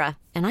Sandra,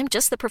 and I'm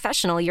just the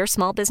professional your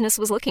small business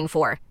was looking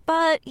for.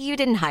 But you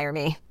didn't hire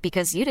me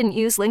because you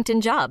didn't use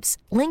LinkedIn Jobs.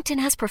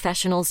 LinkedIn has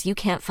professionals you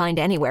can't find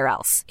anywhere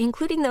else,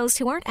 including those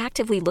who aren't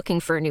actively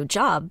looking for a new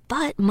job,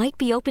 but might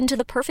be open to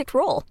the perfect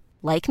role,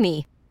 like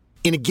me.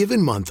 In a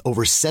given month,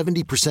 over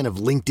 70%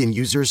 of LinkedIn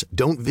users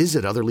don't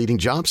visit other leading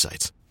job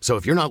sites. So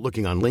if you're not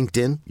looking on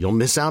LinkedIn,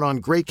 you'll miss out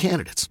on great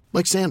candidates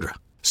like Sandra.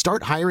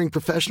 Start hiring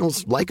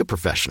professionals like a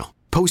professional.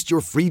 Post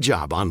your free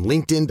job on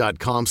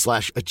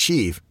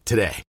linkedin.com/achieve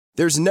today.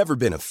 There's never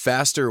been a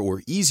faster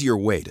or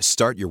easier way to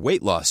start your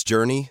weight loss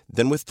journey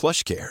than with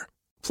PlushCare.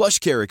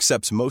 PlushCare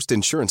accepts most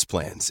insurance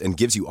plans and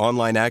gives you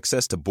online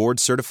access to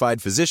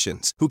board-certified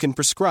physicians who can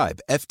prescribe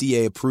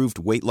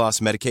FDA-approved weight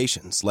loss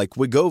medications like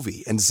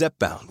Wegovy and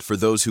Zepbound for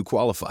those who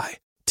qualify.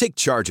 Take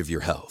charge of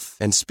your health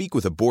and speak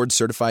with a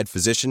board-certified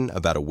physician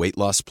about a weight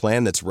loss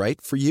plan that's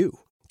right for you.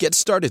 Get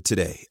started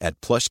today at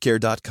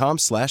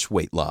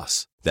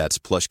plushcare.com/weightloss.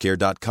 That's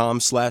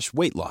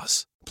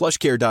plushcare.com/weightloss.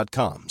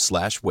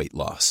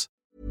 plushcare.com/weightloss.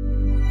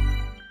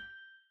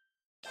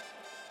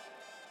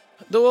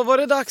 Då var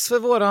det dags för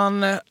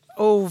våran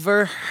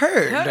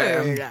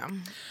Overheard.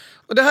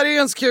 Och det här är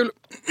ganska kul.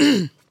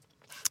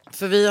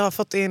 För vi har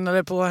fått in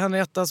det på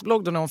Henriettas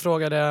blogg då när hon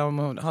frågade om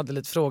hon hade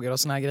lite frågor och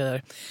såna här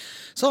grejer.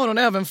 Så har hon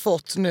även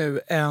fått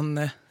nu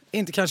en,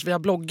 inte kanske via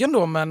bloggen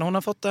då, men hon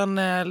har fått en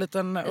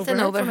liten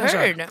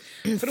overheard.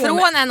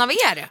 Från en av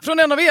er. Från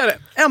en av er,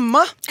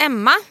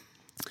 Emma.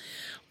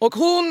 Och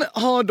hon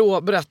har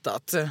då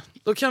berättat,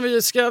 då kan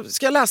vi, ska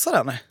jag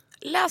läsa den?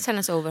 Läs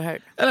hennes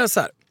overheard. Eller så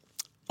här.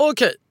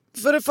 Okej,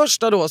 för det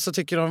första då så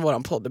tycker hon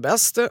våran podd är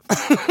bäst.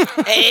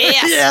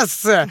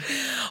 Yes!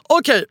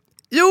 Okej,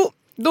 jo,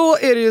 då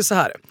är det ju så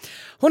här.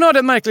 Hon hade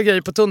en märklig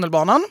grej på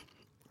tunnelbanan.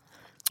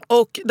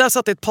 Och där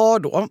satt ett par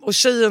då, och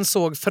tjejen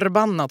såg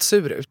förbannat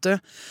sur ut.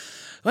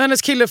 Och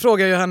hennes kille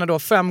frågade ju henne då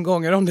 5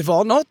 gånger om det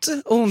var något.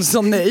 Och hon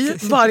sa nej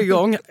varje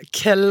gång.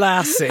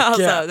 Classic. Jag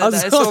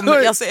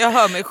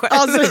hör mig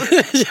själv.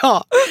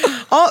 Ja,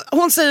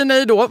 hon säger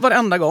nej då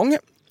varenda gång.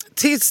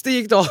 Tills det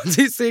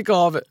gick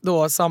av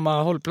då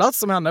samma hållplats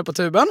som henne på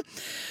tuben.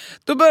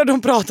 Då började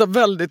hon prata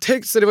väldigt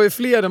högt, så det var ju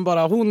fler än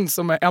bara hon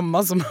som är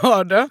Emma som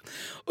hörde.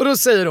 Och då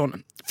säger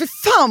hon, för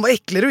fan vad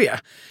äcklig du är.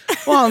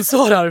 Och han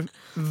svarar,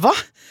 va?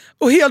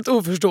 Och helt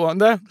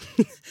oförstående.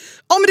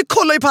 Ja, men du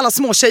kollar ju på alla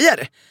små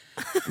tjejer.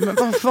 Men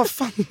vad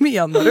fan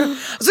menar du?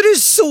 Alltså du är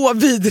så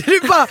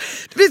vidrig.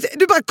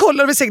 Du bara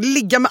kollar och vill säkert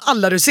ligga med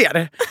alla du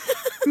ser.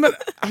 Men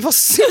vad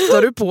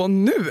syftar du på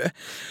nu?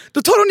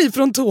 Då tar hon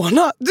ifrån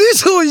tårna. Du är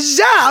så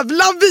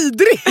jävla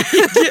vidrig.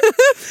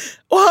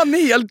 Och han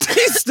är helt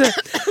tyst.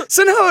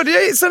 Sen hörde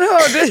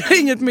jag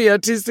inget mer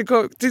tills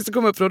det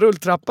kom upp från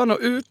rulltrappan och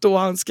ut då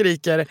han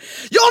skriker,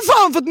 jag har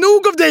fan fått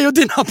nog av dig och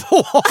dina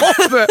påhopp.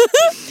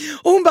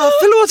 Och hon bara,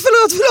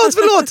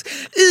 förlåt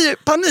i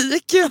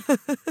panik.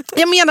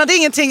 Jag menade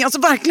ingenting, alltså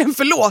verkligen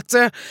förlåt.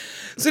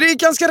 Så det är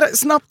ganska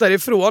snabbt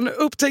därifrån.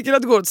 Upptäcker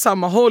att det går åt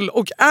samma håll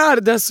och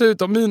är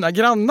dessutom mina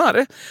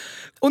grannar.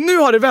 Och nu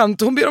har det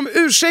vänt. Hon ber om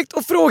ursäkt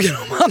och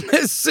frågar om han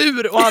är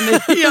sur. Och han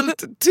är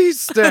helt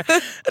tyst.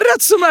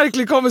 Rätt så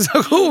märklig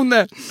konversation.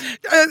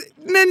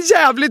 Men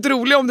jävligt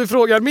rolig om du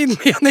frågar min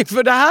mening.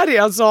 För det här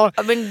är alltså...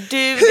 Ja, men du,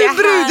 hur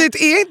brudigt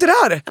är inte det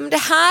här? Men det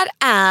här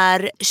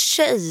är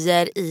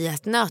tjejer i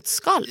ett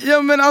nötskal.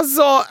 Ja men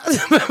alltså...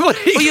 och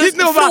just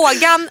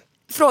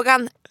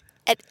frågan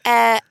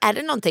är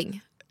det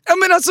någonting? Ja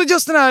men alltså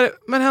just den här...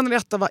 Men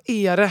Henrietta, vad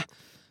är det?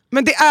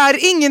 Men det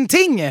är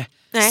ingenting.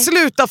 Nej.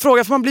 Sluta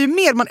fråga, för man blir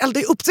mer, man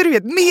eldar upp sig, du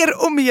vet,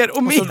 mer och mer.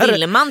 Och så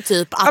vill man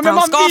typ att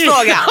han ska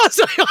fråga.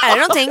 Alltså, ja. Är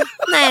det någonting?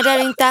 Nej, det är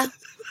det inte.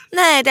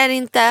 Nej, det är det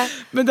inte.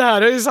 Men det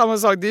här är ju samma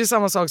sak. Det är ju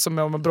samma sak som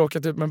om man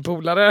bråkat ut med en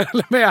polare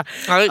eller med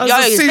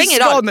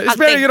det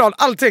spelar ingen roll.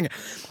 Allting.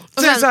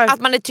 Och sen, så här,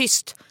 att man är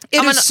tyst.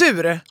 Är du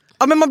sur?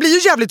 Ja, men man blir ju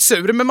jävligt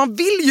sur, men man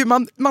vill ju,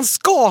 man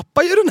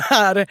skapar ju den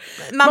här...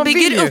 Man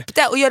bygger upp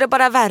det och gör det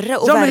bara värre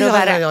och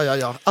värre.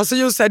 Ja. Alltså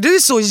just här, du är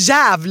så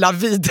jävla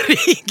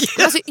vidrig.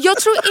 Alltså, jag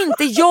tror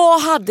inte jag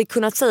hade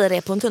kunnat säga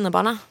det på en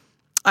tunnelbana.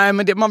 Nej,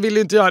 men man vill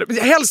ju inte göra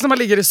det. Helst när man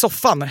ligger i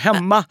soffan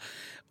hemma.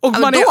 Och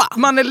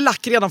man är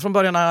lack redan från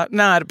början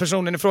när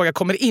personen i fråga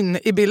kommer in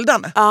i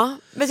bilden. Ja,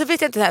 men så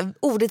vet jag inte det här,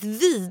 ordet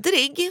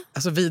vidrig.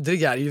 Alltså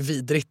vidrig är ju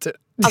vidrigt.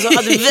 Alltså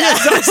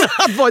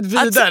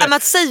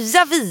att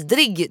säga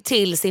vidrig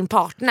till sin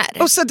partner.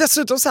 Och så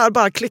dessutom så här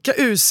bara klicka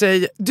ur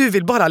sig, du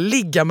vill bara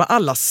ligga med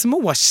alla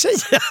små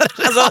tjejer.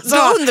 Alltså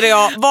då undrar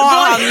jag, vad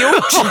har han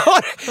gjort?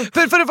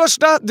 För det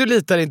första, du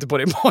litar inte på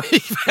din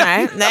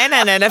pojkvän.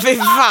 Nej, för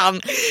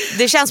fan.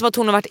 Det känns som att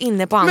hon har varit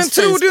inne på hans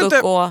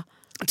Facebook och...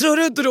 Tror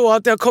du inte då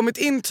att det har kommit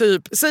in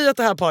typ, säg att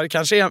det här paret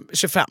kanske är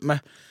 25.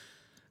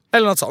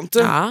 Eller något sånt.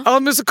 Ja. Ja,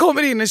 men så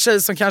kommer in en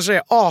tjej som kanske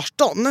är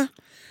 18.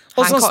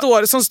 Och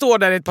som står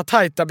där i ett par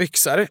tajta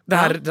byxor.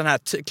 Den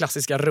här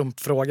klassiska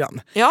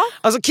rumpfrågan. Ja.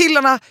 Alltså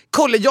killarna,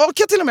 jag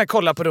kan till och med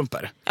kolla på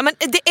rumpor. Ja, men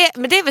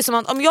det är väl som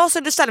att om jag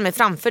skulle ställa mig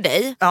framför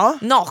dig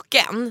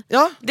naken.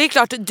 Ja. Det är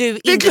klart att du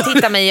inte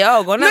tittar mig i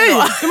ögonen.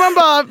 Nej, då. man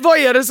bara, vad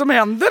är det som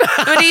händer?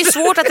 Men det är ju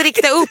svårt att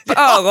rikta upp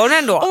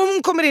ögonen då. Om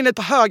hon kommer in i ett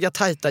par höga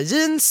tajta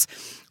jeans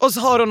och så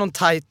har hon någon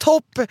tajt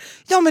topp.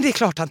 Ja, men det är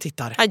klart han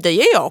tittar. Ja, det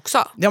gör jag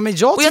också. Ja, men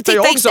jag och jag tittar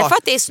tittar också. inte för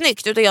att det är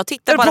snyggt, utan jag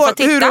tittar bara för att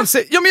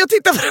titta. Ja, men jag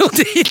tittar för att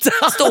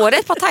titta. Står det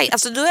ett par tajt,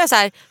 alltså då är jag så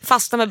här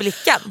fasta med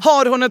blicken.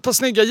 Har hon ett par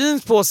snygga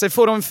jeans på sig,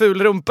 får hon en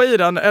ful rumpa i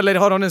den eller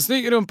har hon en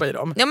snygg rumpa i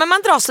dem? Ja, men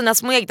man drar sina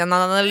små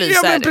egna analyser.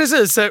 Ja, men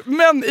precis.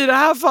 Men i det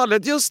här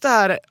fallet, just det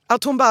här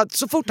att hon bara,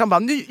 så fort han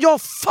bara, jag har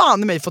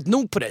fan mig fått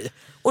nog på dig.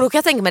 Och då kan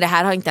jag tänka mig, det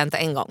här har inte hänt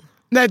en gång.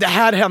 Nej, det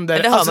här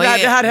händer, det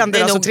här händer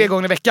det alltså nog 3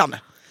 gånger i veckan.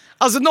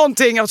 Alltså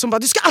någonting som bara,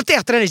 du ska alltid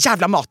äta den där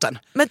jävla maten.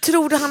 Men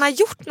tror du han har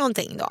gjort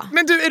någonting då?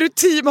 Men du, är du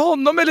team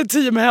honom eller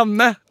team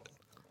henne?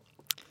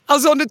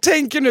 Alltså om du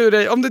tänker nu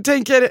dig, om du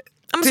tänker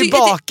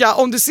tillbaka,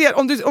 om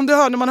du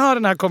hör när man hör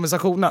den här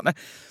konversationen.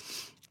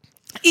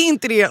 Är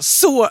inte det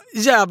så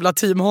jävla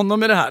team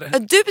honom i det här?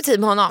 Du är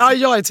team honom? Ja,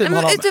 jag är team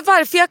honom. Men vet du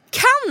varför jag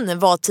kan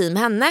vara team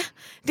henne?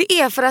 Det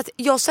är för att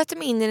jag sätter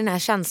mig in i den här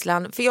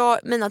känslan.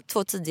 För mina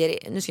 2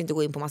 tidigare, nu ska jag inte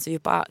gå in på massa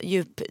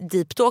djup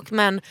deep talk,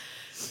 men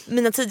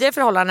mina tidigare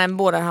förhållanden,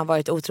 båda har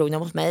varit otrogna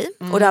mot mig.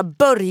 Och det har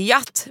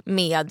börjat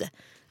med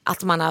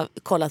att man har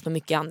kollat på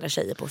mycket andra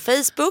tjejer på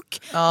Facebook.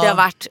 Ja, det har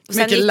varit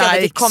mycket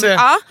likes.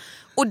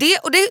 Och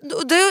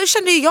det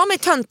kände jag mig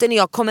töntig när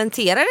jag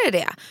kommenterade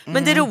det.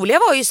 Men det roliga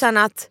var ju sen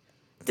att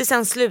det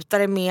sen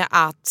slutade med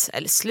att,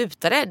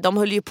 de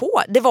höll ju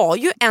på. Det var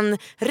ju en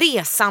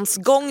resans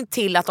gång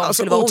till att de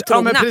skulle vara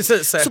otrogna.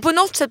 Så på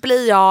något sätt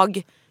blir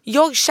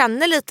jag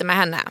känner lite med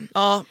henne.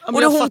 Ja,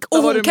 och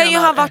hon kan ju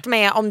ha varit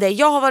med om det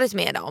jag har varit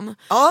med om.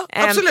 Ja,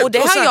 absolut. Och det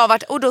har jag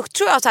varit, och då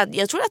tror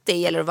jag tror att det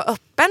gäller att vara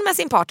öppen med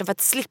sin partner för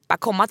att slippa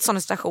komma till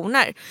sådana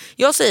situationer.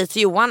 Jag säger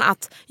till Johan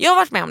att jag har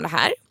varit med om det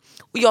här.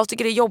 Och jag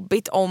tycker det är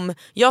jobbigt om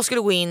jag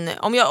skulle gå in,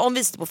 om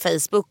vi sitter på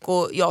Facebook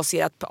och jag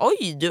ser att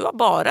oj, du har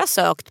bara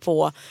sökt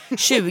på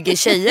 20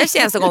 tjejer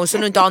senaste gången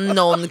som du inte har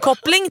någon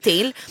koppling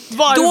till.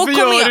 Varför då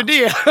gör du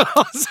det?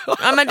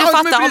 Ja, men du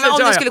fattar, om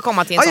det skulle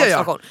komma till en sån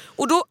situation.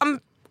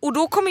 Och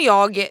då kommer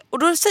jag, och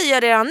då säger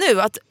jag redan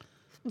nu att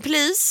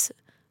please,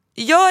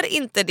 gör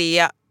inte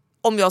det.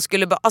 Om jag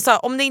skulle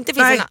om det inte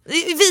finns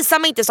visa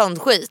mig inte sån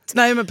skit.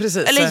 Nej, men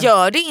precis. Eller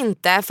gör det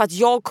inte, för att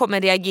jag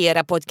kommer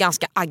reagera på ett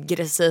ganska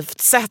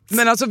aggressivt sätt.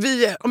 Men alltså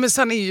men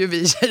sen är ju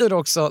vi tjejer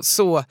också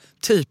så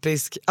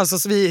typisk. Alltså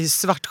så vi är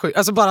svartsjuk.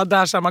 Alltså bara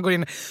där så man går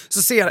in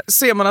så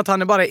ser man att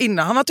han är bara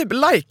inne. Han har typ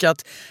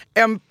likat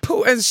en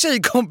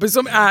tjejkompis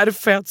som är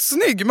fett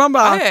snygg. Man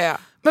bara,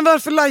 men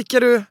varför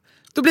likar du?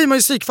 Då blir man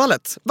ju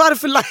psykfallet.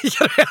 Varför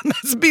likar du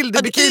hennes bild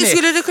i bikini?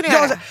 Skulle du kunna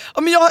göra?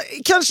 Men jag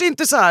kanske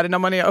inte så här när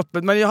man är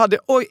öppen, men jag hade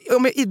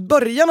i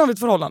början av ett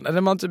förhållande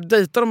när man typ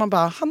dejtar och man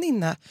bara, han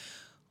inne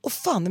och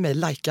fan i mig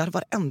likar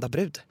varenda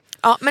brud.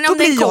 Ja, men om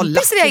det är en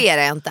kompis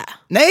reagerar jag inte.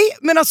 Nej,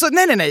 men alltså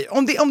nej.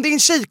 Om det är en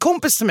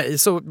tjejkompis till mig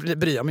så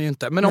bryr jag mig ju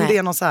inte. Men om det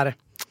är någon så här,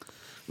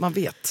 man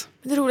vet.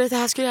 Det är roligt, det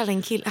här skulle aldrig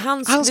en kille.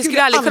 Det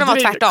skulle aldrig kunna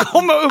vara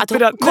tvärtom. Att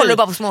hon kollar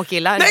bara på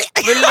småkillar. Nej.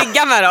 Vill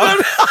ligga med dem.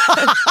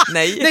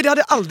 Nej, det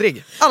hade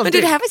aldrig. Men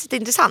det här var så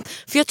intressant.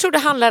 För jag tror det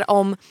handlar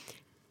om,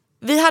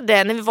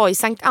 när vi var i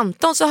Sankt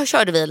Anton så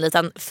körde vi en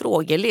liten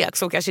frågelek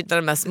som kanske inte är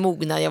den mest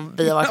mogna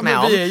vi har varit med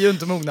om. Vi är ju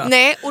inte mogna.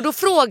 Nej, och då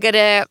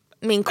frågade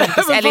min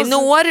kompis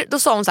Elinor, då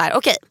sa hon så här: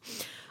 okej,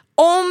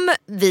 om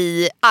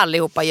vi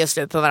allihopa gör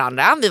slut på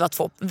varandra, vi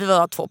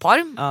var två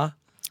par. Ja.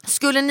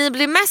 Skulle ni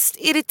bli mest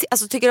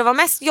tycker det var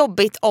mest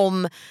jobbigt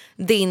om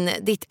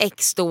ditt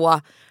ex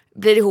då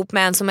blir ihop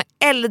med en som är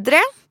äldre,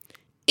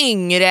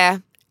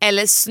 yngre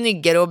eller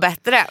snyggare och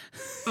bättre?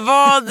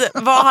 Vad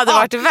hade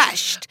varit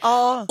värst?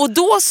 Och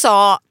då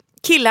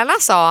killarna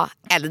sa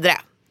äldre.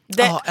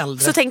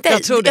 Äldre. Så tänkte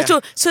jag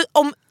tror, så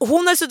om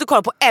hon hade suttit och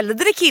kollat på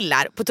äldre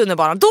killar på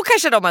tunnelbanan, då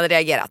kanske de hade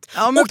reagerat.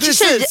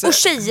 Och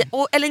tjej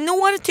och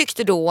Elinor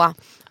tyckte då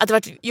att det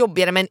var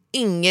jobbigare med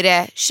en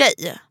yngre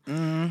tjej.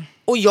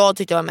 Och jag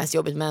tyckte det var mest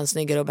jobbigt med en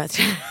snyggare och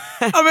bättre.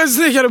 Ja, men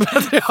snyggare och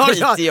bättre.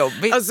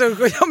 Skitjobbigt. Alltså, men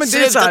det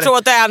är sluta tro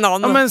att det är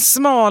någon. Ja, men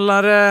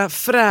smalare,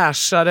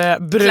 fräschare,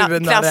 brunare.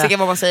 Klassiker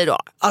vad man säger då.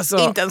 Alltså,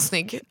 inte en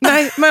snygg.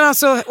 Nej, men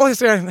alltså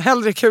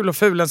hellre kul och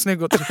ful än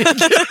snygg och trygg.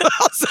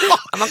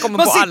 Man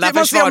kommer på alla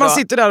försvar då. Man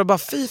sitter där och bara,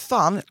 fy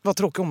fan vad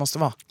tråkig hon måste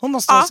vara. Hon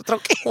måste vara så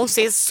tråkig. Hon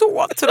ser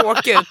så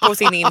tråkig ut på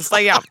sin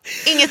Instagram.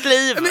 Inget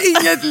liv. Men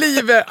inget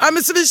liv. Ja,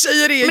 men så vi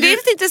tjejer är men det är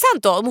lite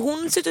intressant då. Om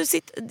hon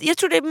jag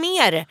tror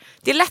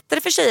det är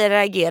lättare för tjejer att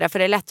reagera, för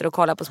det är lättare att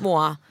kolla på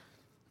små.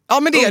 Ja,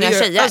 men det är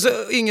det ju.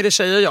 Alltså yngre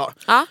tjejer, ja.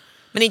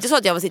 Men det är inte så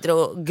att jag sitter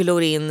och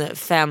glor in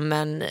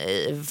 45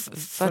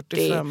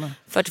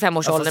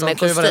 års ålder med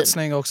kostym. Var rätt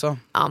snygg också.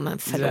 Ja, men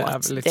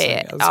förlåt. Det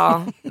är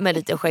ja, med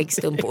lite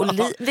skäggstump. Och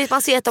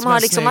man ser att de har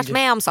liksom varit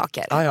med om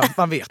saker. Ja,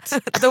 man vet.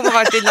 De har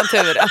varit i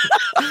naturen.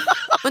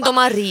 Men de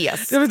har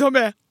rest. Ja, men de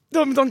är.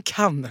 De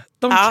kan.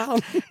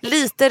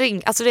 Lite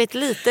rynk, alltså det är ett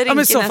lite rynkig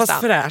men så nästan.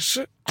 fast fräsch.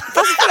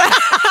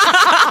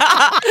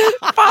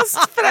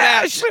 Fast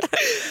fräsch.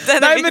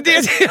 Nej men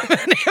det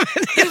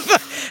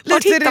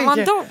Var hittar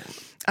man dem?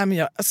 Nej, men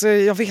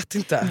jag vet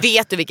inte.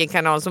 Vet du vilken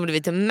kanal som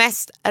blivit den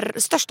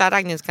största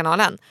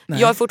raggningskanalen?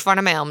 Jag är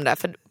fortfarande med om det.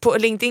 För på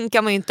LinkedIn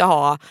kan man ju inte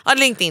ha... Ja,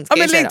 LinkedIn ska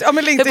jag säga.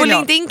 För på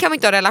LinkedIn kan man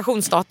inte ha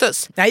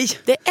relationsstatus. Nej.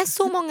 Det är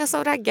så många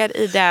som raggar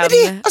i den.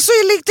 Alltså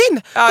i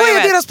LinkedIn, Ja, vad är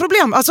vet. deras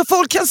problem? Alltså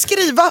folk kan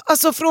skriva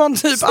från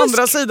typ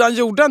andra sidan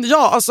jorden.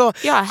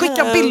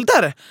 Skicka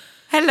bilder.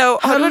 Hello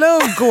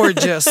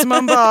gorgeous.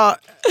 Man bara...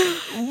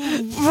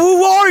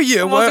 Who are you?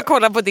 Jag måste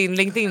kolla på din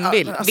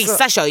LinkedIn-bild. Alltså-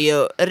 Vissa kör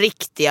ju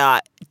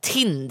riktiga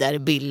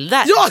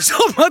Tinder-bilder. Ja,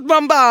 som att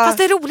man bara... Fast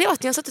det roliga var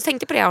att jag satt och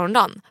tänkte på det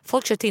häromdagen.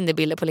 Folk kör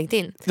Tinder-bilder på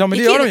LinkedIn. Ja, men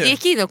det gör de ju.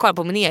 Gick in och kollade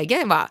på min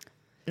egen och bara,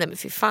 nej men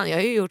fy fan, jag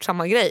har ju gjort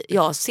samma grej.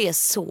 Jag ser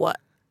så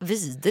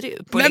vidrig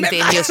ut på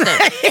LinkedIn just nu.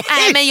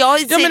 Nej men jag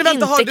ser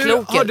inte klok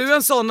ut. Har du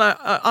en sån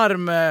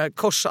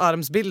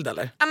korsarmsbild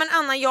eller? Ja men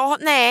Anna,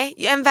 nej,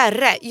 en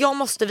värre. Jag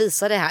måste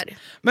visa det här.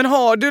 Men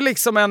har du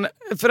liksom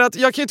för att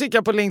jag kan ju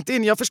tycka på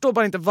LinkedIn, jag förstår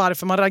bara inte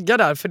varför man raggar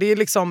där. För det är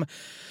liksom...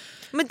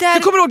 Men där...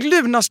 Du kommer ihåg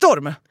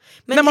Lunarstorm? Men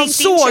när man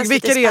LinkedIn såg känns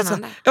vilka lite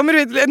resor. Ja men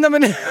du vet,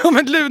 men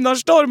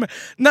Lunarstorm,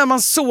 när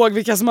man såg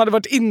vilka som hade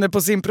varit inne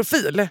på sin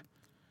profil.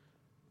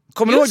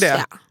 Kommer du ihåg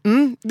det?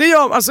 Det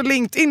gör alltså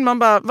LinkedIn, man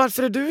bara,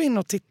 varför är du inne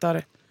och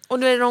tittar? Och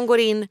när de går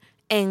in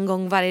en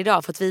gång varje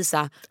dag för att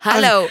visa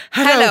hello.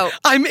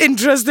 I'm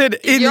interested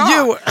in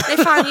you. Nej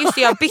fan, just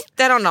det, jag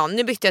bytte någon.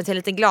 Nu bytte jag till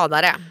lite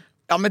gladare.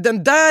 Ja men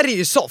den där är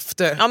ju soft.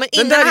 Ja men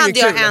innan hade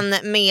jag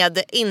en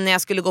med innan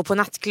jag skulle gå på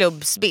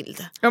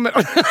nattklubbsbild. Ja men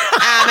men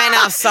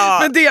alltså,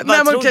 men det, vad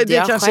trodde okej, det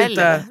jag kanske själv?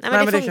 inte. Nej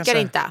men det funkar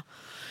kanske inte.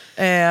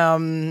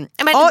 Men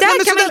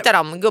där kan man hitta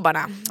dem,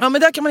 gubbarna. Ja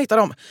men där kan man hitta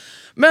dem.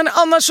 Men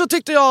annars så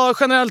tyckte jag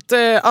generellt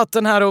att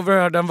den här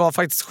overhearden var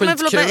faktiskt skitkul. Men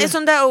förlåt, men en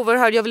sån där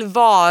overheard, jag vill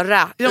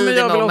vara i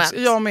the moment.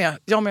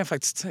 Jag med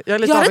faktiskt. Jag är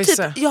lite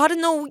avvisse. Jag hade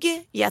nog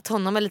gett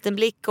honom en liten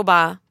blick och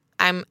bara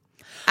I'm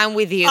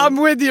with you.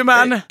 I'm with you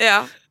man.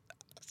 Ja.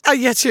 I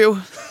get you.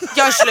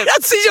 Jag slut.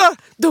 Alltså jag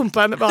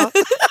dumpar henne bara.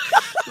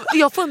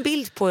 Jag får en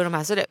bild på hur de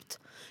här ser ut.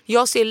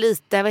 Jag ser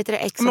lite, vad heter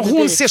det, men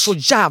hon ser så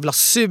jävla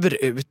sur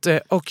ut.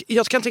 Och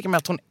jag kan tänka mig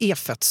att hon är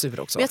fett sur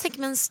också. Men jag tänker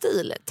med en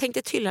stil. Tänk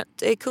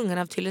dig kungen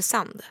av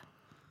Tylösand.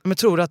 Men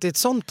tror du att det är ett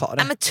sånt par?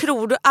 Nej, men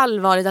tror du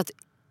allvarligt att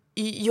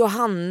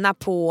Johanna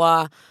på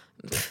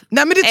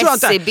nej, men det tror jag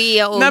inte.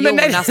 SCB och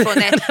Jonas på att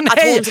hon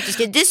sitter och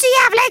skriver, du är så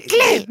jävla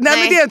äcklig! Nej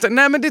men det är inte.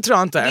 Nej men det tror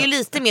jag inte. Det är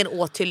lite mer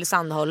åt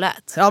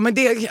Tylösand-hållet. Ja men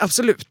det är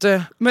absolut.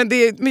 Men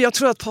jag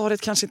tror att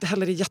paret kanske inte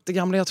heller är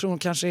jättegamla. Jag tror hon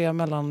kanske är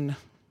mellan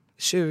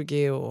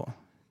 20 och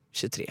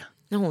 23.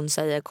 När hon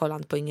säger kolla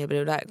inte på yngre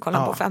brudar,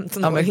 kolla på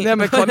 15 år. Nej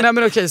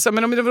men okej, så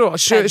men om det var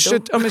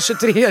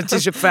 23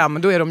 till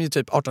 25, då är de ju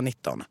typ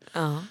 18-19.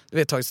 Du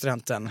vet, tagit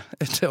studenten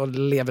och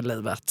lever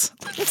livet.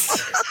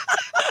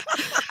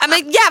 Ja,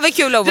 men jävligt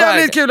kul overheard.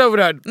 Jävligt kul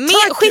overheard.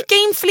 Skicka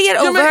in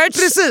fler overheads.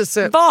 Precis.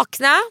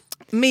 Vakna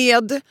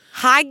med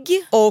Hagg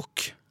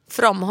och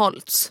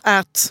Fromholtz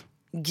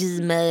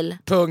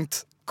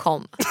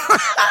 @gmail.com.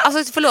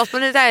 Alltså förlåt,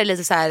 men det där är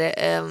lite så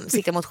här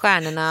sikta mot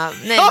stjärnorna.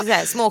 Nej, så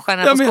här,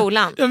 småstjärnorna på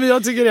skolan. Ja men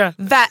jag tycker det.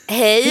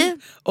 Hej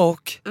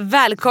och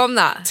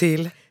välkomna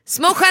till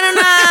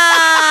Småstjärnorna.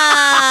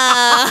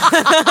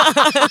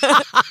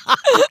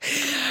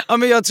 Ja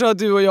men jag tror att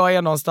du och jag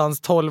är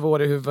någonstans 12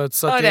 år i huvudet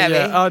så att det är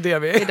vi. Ja det är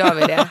vi. Idag är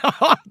vi det.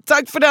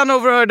 Tack för den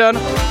overhearden.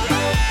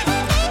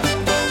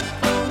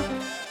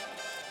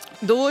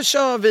 Då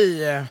kör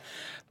vi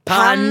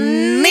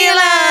panelen.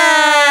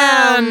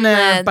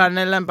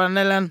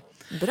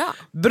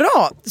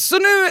 Bra. Så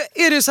nu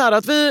är det så här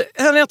att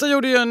Henrietta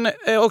gjorde ju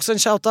också en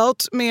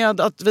shoutout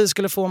med att vi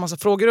skulle få en massa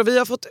frågor och vi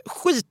har fått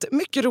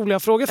mycket roliga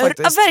frågor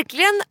faktiskt.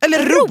 Verkligen.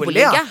 Eller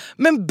roliga,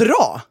 men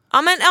bra.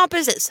 Ja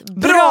precis.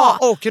 Bra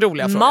och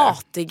roliga frågor.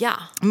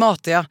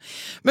 Matiga.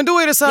 Men då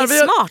är det så här, vi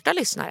är smarta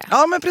lyssnare.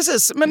 Ja men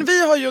precis. Men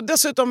vi har ju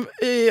dessutom,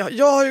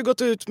 jag har ju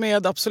gått ut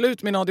med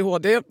absolut min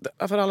ADHD.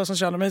 För alla som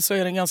känner mig så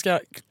är den ganska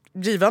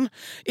given.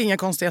 Inga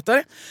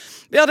konstigheter.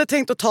 Vi hade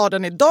tänkt att ta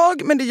den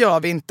idag men det gör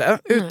vi inte.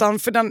 Utan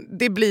för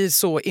det blir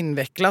så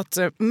invecklat.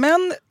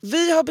 Men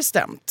vi har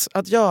bestämt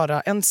att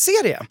göra en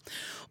serie.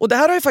 Och det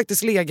här har ju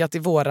faktiskt legat i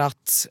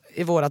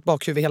vårat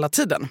bakhuvud hela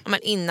tiden.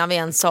 Men innan vi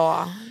ens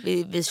sa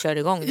vi kör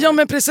igång nu. Ja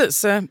men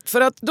precis.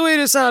 För att då är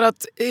det så här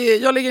att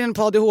jag ligger in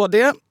på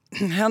ADHD.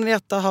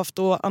 Henrietta har haft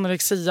då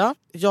anorexia.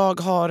 Jag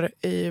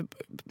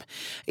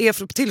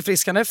är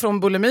tillfriskande från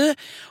bulimi.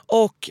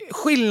 Och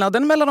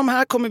skillnaden mellan de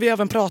här kommer vi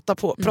även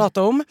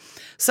prata om.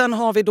 Sen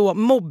har vi då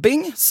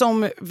mobbing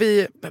som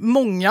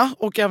många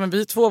och även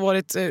vi två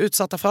varit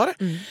utsatta för.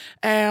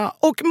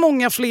 Och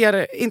många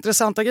fler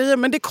intressanta grejer.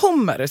 Men det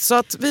kommer.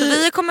 Så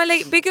vi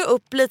kommer bygga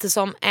upp lite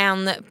som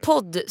en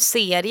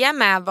poddserie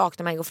med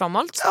Vakna med Meg och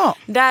Fromholtz. Ja.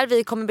 Där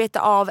vi kommer beta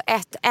av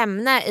ett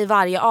ämne i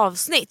varje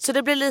avsnitt. Så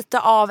det blir lite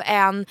av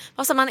en,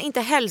 vad säger man,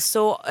 inte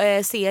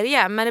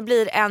hälsoserie. Men det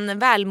blir en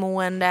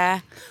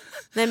välmående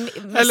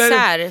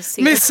misär.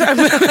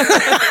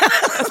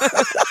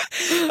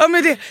 Ja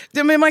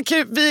men man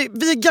kan,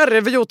 vi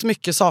garre, vi har gjort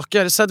mycket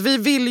saker så att vi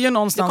vill ju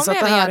någonstans att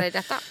det här... Göra i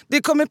detta.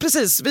 Det kommer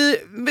precis,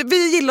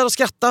 vi gillar att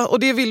skratta och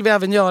det vill vi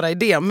även göra i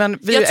det, men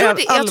vi jag tror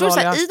allvarliga. så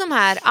här, i de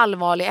här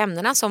allvarliga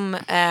ämnena som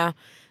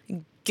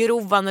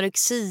grov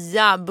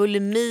anorexia,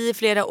 bulimi i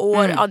flera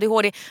år,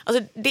 ADHD,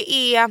 alltså det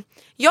är,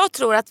 jag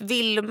tror att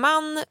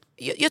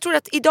jag tror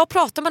att idag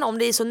pratar man om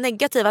det i så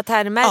negativa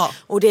termer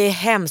och det är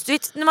hemskt.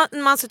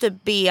 När man ska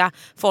typ be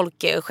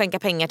folk skänka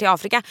pengar till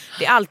Afrika,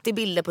 det är alltid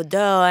bilder på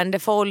döende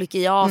folk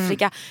i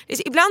Afrika.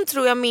 Ibland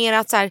tror jag mer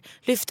att så här,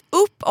 lyft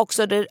upp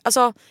också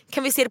alltså,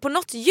 kan vi se det på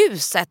något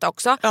ljussätt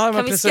också?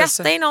 Kan vi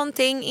skratta i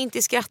någonting,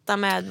 inte skratta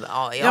med i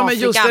Afrika, men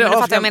just det, men du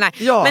fattar jag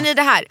menar. Men i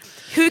det här,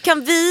 hur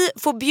kan vi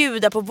få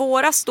bjuda på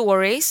våra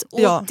stories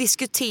och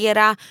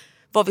diskutera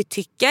vad vi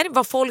tycker,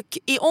 vad folk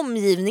i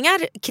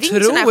omgivningar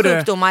kring såna här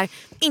sjukdomar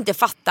inte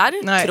fattar,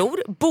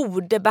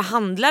 borde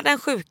behandla den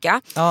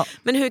sjuka.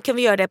 Men hur kan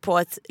vi göra det på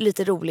ett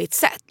lite roligt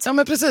sätt? Ja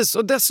men precis,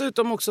 och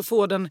dessutom också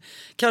få den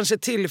kanske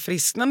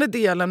tillfrisknande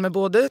delen med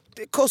både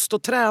kost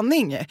och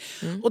träning.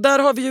 Och där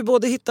har vi ju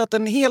både hittat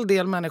en hel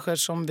del människor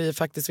som vi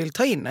faktiskt vill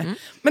ta in.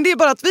 Men det är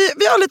bara att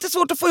vi har lite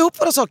svårt att få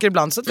ihop våra saker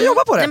ibland, så att vi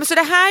jobbar på det. Nej, men så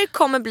det här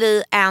kommer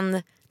bli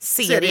en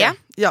serie.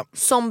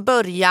 Som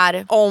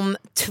börjar om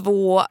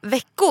 2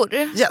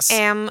 veckor.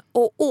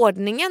 Och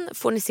ordningen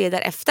får ni se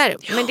därefter.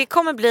 Men det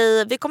kommer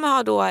bli, vi kommer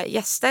ha då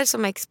gäster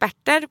som är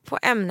experter på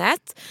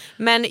ämnet.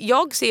 Men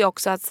jag ser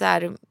också att så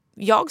här,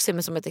 jag ser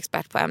mig som ett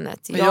expert på ämnet.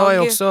 Jag är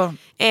också.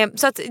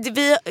 Så att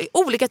vi är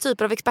olika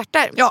typer av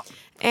experter.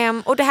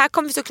 Och det här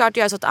kommer vi såklart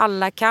göra så att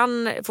alla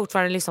kan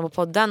fortfarande lyssna på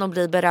podden och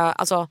bli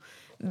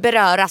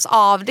beröras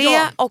av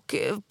det och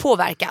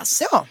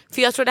påverkas.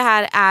 För jag tror det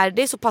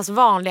är så pass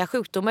vanliga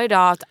sjukdomar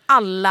idag att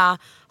alla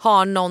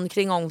har någon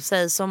kring om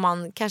sig som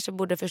man kanske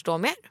borde förstå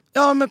mer.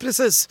 Ja men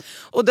precis.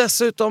 Och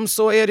dessutom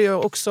så är det ju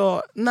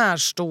också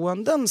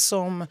närståenden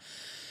som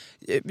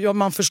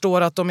man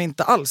förstår att de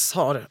inte alls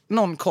har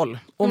någon koll.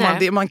 Och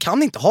man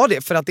kan inte ha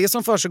det för att det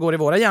som försiggår i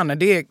våra hjärnor,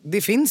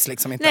 det finns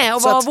liksom inte. Nej,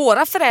 och vad har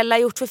våra föräldrar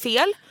gjort för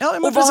fel?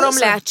 Och vad har de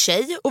lärt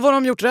sig? Och vad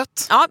har de gjort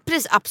rätt? Ja,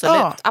 precis,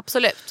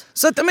 absolut.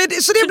 Så det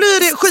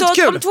blir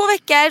skitkul. Så om 2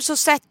 veckor så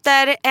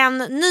sätter en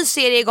ny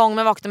serie igång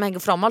med Vakna med Hägg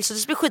och Frommel, så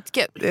det blir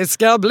skitkul. Det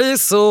ska bli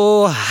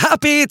så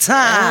happy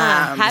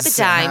times. Happy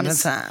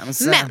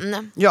times.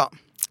 Men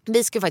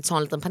vi ska faktiskt ha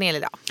en liten panel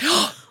idag.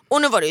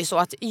 Och nu var det ju så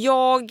att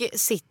jag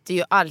sitter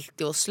ju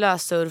alltid och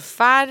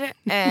slösurfar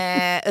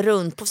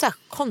runt på så här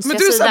konstiga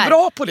sidor. Men du är så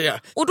bra på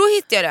det. Och då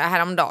hittade jag det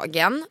här om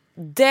dagen.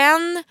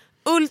 Den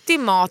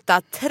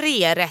ultimata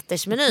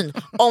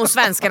 3-rättersmenyn om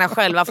svenskarna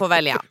själva får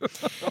välja.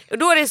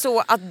 Då är det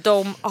så att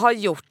de har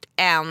gjort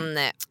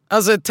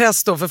alltså ett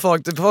test då för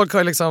folk. Folk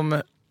har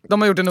liksom...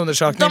 De har gjort en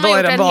undersökning. Vad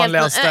är den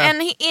vanligaste?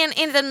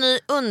 Enligt en ny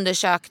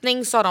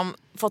undersökning så har de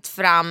fått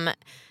fram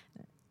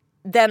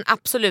den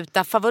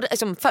absoluta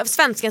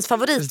svenskens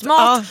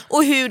favoritmat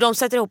och hur de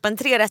sätter ihop en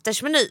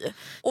 3-rättersmeny.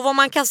 Och vad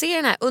man kan se i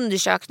den här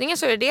undersökningen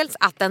så är det dels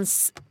att den...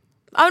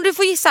 du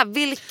får gissa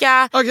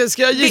vilka... Okej,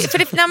 ska jag gissa?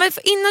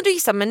 Innan du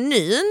gissar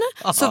menyn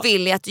så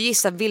vill jag att du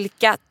gissar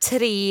vilka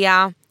 3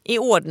 i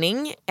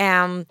ordning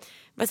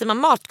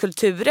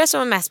matkulturer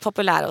som är mest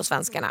populära hos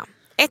svenskarna.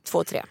 1,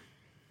 2, 3.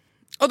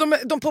 Och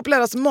de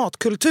populäraste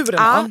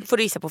matkulturerna? Ja, får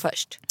du gissa på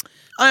först.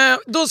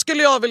 Då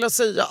skulle jag vilja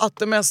säga att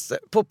det mest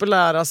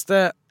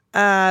populäraste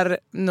är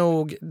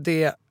nog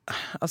det...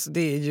 Alltså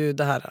det är ju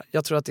det här...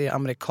 Jag tror att det är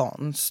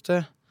amerikanskt.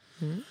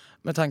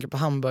 Med tanke på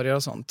hamburgare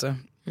och sånt.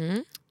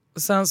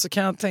 Sen så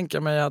kan jag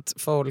tänka mig att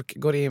folk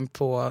går in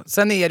på...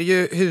 Sen är det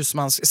ju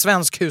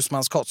svensk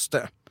husmanskost.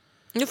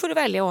 Nu får du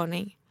välja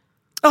ordning.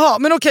 Jaha,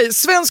 men okej.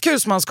 Svensk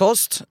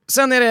husmanskost.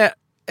 Sen är det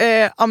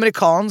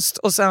amerikanskt.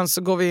 Och sen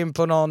så går vi in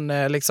på någon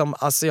liksom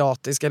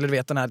asiatisk, eller du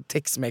vet den här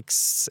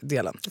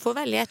Tex-Mex-delen. Du får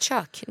välja ett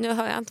kök. Nu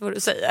hör jag inte vad du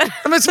säger.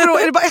 Men så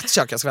är det bara ett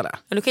kök jag ska välja?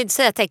 Men du kan inte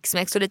säga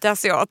Tex-Mex och lite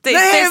asiatiskt.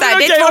 Nej,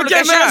 det är 2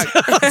 olika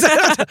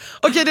kök.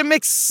 Okej,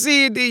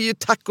 det är ju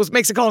tacos,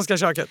 mexikanska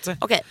köket.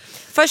 Okej,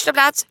 första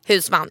plats,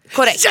 husman.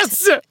 Korrekt.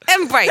 Yes!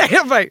 1 poäng.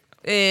 1 poäng.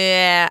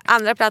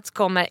 Andra plats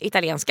kommer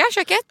italienska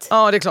köket.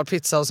 Ja, det är klart,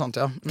 pizza och sånt.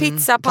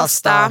 Pizza,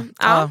 pasta.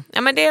 Ja,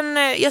 men det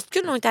är jag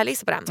skulle nog inte ha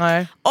gissa på den.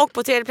 Nej. Och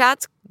på 3:e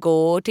plats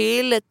går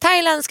till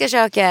thailändska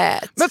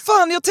köket. Men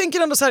fan, jag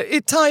tänker ändå så här,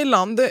 i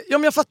Thailand,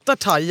 men jag fattar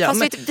thaien.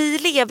 Fast vi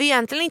lever ju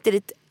egentligen inte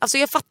dit. Alltså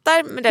jag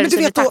fattar med det. Men du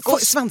vet då,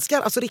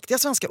 svenskar, alltså riktiga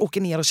svenskar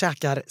åker ner och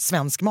käkar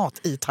svensk mat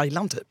i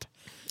Thailand typ.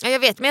 Ja, jag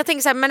vet, men jag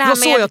tänker så här, men det här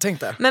det var så jag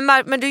tänkte.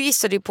 Men du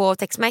gissade ju på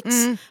Tex-Mex.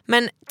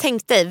 Men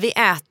tänk dig, vi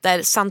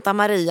äter Santa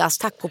Marias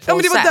tacopåse. Ja,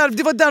 men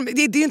det var där,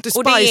 det är ju inte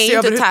spicy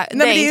överhuvudtaget.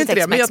 Nej, men det är inte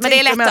det. Men det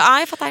är lätt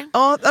jag fattar.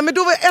 Ja, men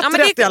då var ett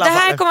rätt i alla fall. Det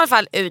här kommer i alla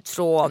fall ut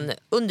från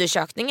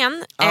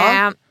undersökningen.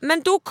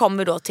 Men då kommer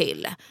vi då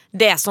till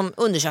det som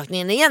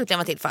undersökningen egentligen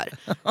var till för.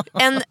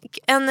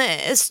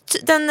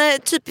 Den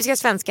typiska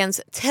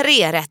svenskens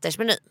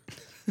 3-rättersmeny.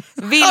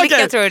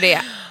 Vilka tror du det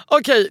är?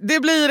 Okej, det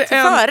blir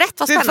en... Förrätt,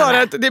 vad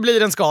spännande. Det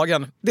blir en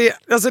Skagen. Det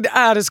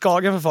är en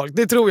Skagen för folk.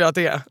 Det tror jag att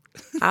det är.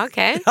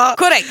 Okej, Ja.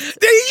 korrekt.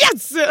 Det är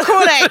yes!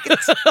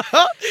 Korrekt.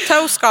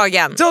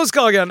 Toastskagen.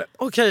 Toastskagen.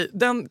 Okej,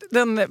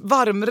 den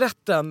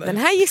varmrätten. Den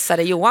här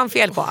gissade Johan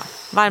fel på.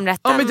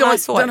 Varmrätten var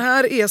svår. Den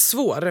här är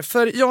svår.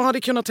 För jag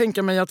hade kunnat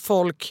tänka mig att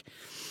folk...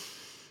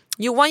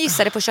 Johan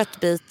gissade på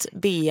köttbit,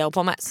 bea och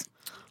pommes.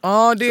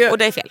 Ja, Och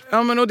det är fel.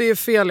 Ja, men och det är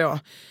fel, ja.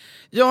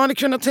 Jag hade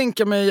kunnat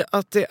tänka mig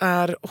att det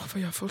är...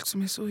 vad gör folk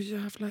som är så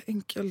jävla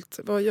enkelt?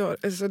 Vad gör...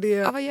 Alltså det...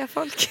 Ja, vad gör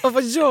folk?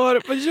 Vad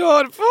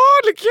gör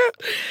folk?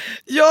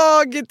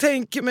 Jag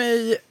tänker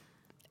mig...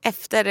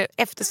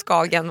 Efter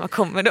Skagen, vad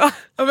kommer då?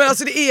 Ja, men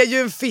alltså det är ju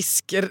en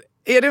fisk...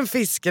 Är det en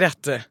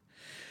fiskrätt?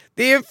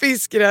 Det är en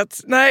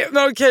fiskrätt. Nej,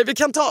 men okej, vi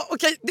kan ta...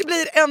 Okej, det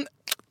blir en...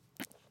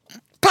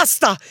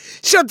 Pasta!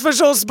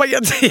 Köttfärssås,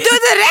 spagetti. Du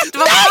hade rätt,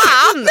 vad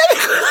fan!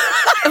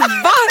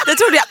 Va? Det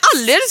trodde jag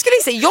aldrig du skulle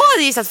gissa. Jag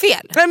hade gissat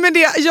fel. Nej, men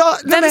det...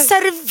 Vem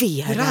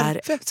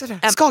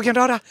serverar?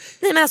 Skagenröra.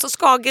 Nej, men alltså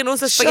Skagen och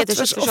så spagetti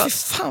och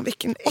köttfärssås. Fan,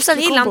 vilken och sen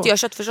gillar kombo. inte jag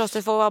köttfärssås,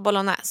 det får vara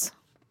bolognese.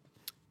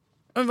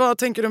 Men vad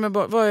tänker du med...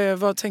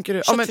 Vad tänker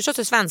du? Köttfärssås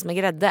är svensk med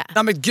grädde.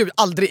 Nej men gud,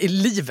 aldrig i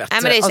livet.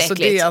 Nej, men det är så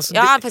äckligt.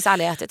 Jag har faktiskt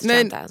aldrig ätit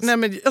det. Nej,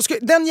 men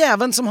den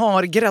jäveln som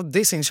har grädde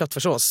i sin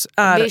köttfärssås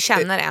är... Vi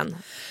känner en.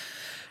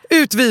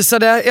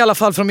 Utvisade i alla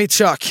fall från mitt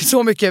kök.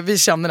 Så mycket, vi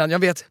känner den, jag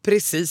vet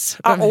precis.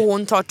 Ja, och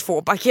hon tar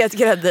 2 paket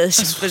grädde i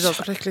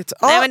köttfärssås. Nej,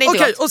 men det är inte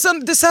gott. Och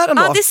sen desserten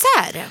då? Ja,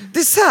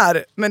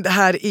 dessert. Men det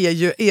här är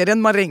ju... Är det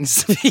en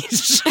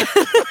marängsvish?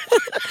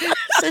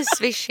 Säg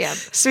swish igen.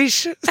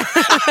 Swish.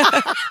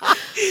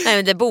 Nej,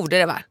 men det borde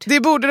det varit. Det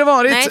borde det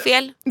varit. Nej,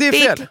 fel. Det är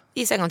fel.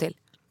 Gissa en gång till.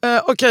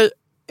 Okej.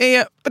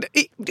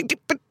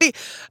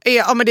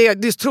 Ja, men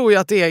det tror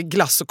jag att det är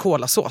glass och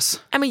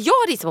kolasås. Nej, men jag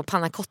hade gissat på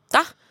panna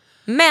cotta.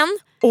 Men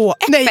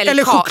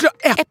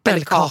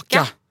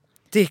äppelkaka.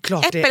 Det är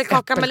klart det är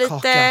äppelkaka. Med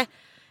lite...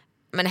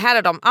 Men här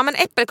är de. Ja, men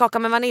äppelkaka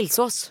med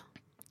vaniljsås.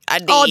 Ja,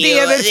 det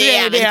är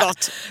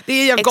gott. Det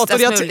är jävligt gott. Och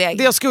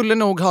jag skulle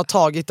nog ha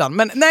tagit den.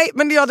 Men nej,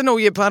 men det hade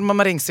nog på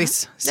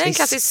marängsviss. Det är en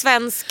klassisk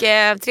svensk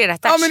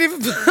 3-rätters. Ja,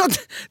 men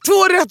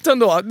 2 rätten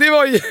då. Det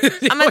var ju...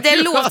 Ja, men det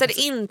låter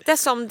inte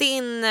som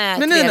din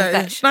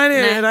 3-rätters. Nej,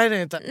 det är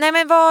det inte. Nej,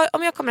 men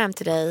om jag kommer hem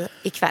till dig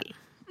ikväll.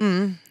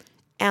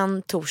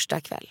 En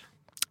torsdag kväll.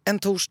 En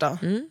torsdag.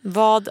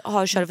 Vad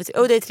har du för...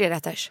 Och det är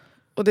 3-rätters.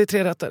 Och det är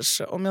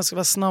 3-rätters. Om jag ska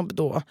vara snabb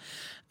då.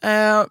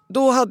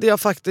 Då hade jag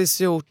faktiskt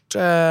gjort...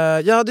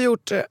 jag hade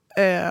gjort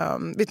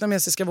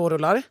vietnamesiska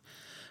vårrullar.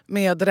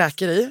 Med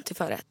räkor i. Till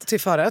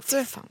förrätt.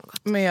 Fan vad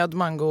gott. Med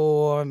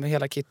mango, med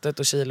hela kittet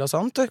och chili och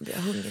sånt.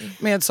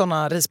 Med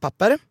såna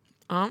rispapper.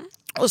 Ja.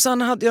 Och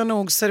sen hade jag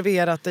nog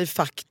serverat dig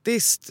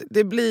faktiskt.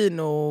 Det blir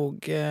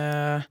nog...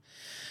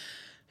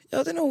 jag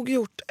hade nog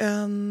gjort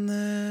en...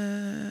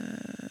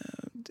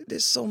 det är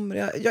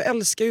somriga. Jag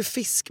älskar ju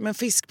fisk, men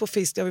fisk på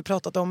fisk det har vi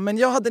pratat om. Men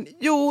jag hade...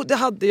 Jo, det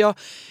hade jag.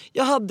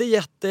 Jag hade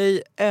gett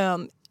dig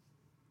en...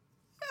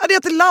 Jag hade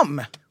gett dig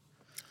lamm.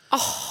 Jag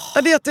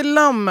hade gett dig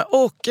lamm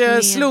och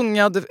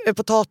slungad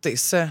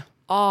potatis.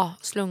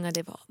 Slungad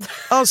i vad?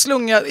 Ja,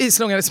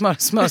 slungad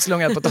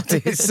smörslungad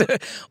potatis.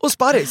 Och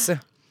sparris.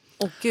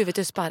 Gud, vet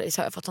du, sparris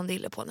har jag fått en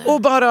dille på nu.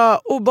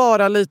 Och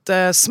bara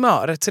lite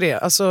smör till det.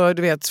 Alltså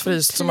du vet,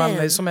 fryst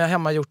som jag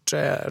hemma gjort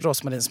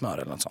rosmarinsmör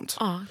eller något sånt.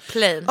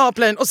 Plain. Ja,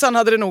 plain. Och sen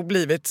hade det nog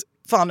blivit,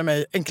 fan i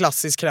mig, en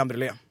klassisk crème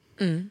brûlée.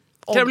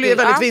 Crème brûlée är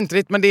väldigt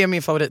vintrigt, men det är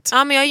min favorit.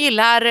 Ja, men jag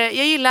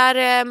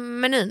gillar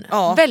menyn.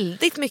 Ja.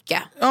 Väldigt mycket.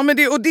 Ja,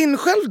 men och din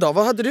själv då?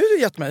 Vad hade du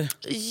gett mig?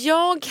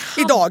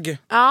 Idag?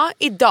 Ja,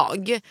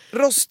 idag.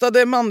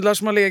 Rostade mandlar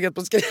som har legat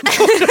på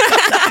skrivbordet.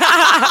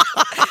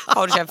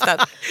 Har du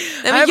käftat?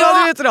 Nej, men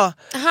jag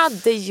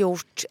hade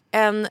gjort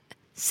en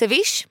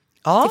ceviche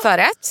till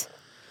förrätt.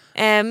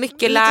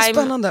 Mycket lite lime.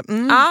 Spännande.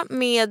 Ja,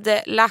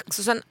 med lax.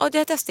 Och sen,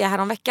 det testade jag här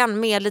om veckan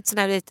med lite sån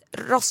här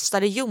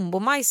rostade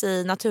jumbomajs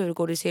i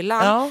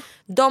naturgodishyllan. Ja.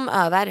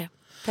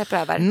 Peppar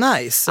över.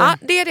 Nice. Ja,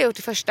 det hade jag gjort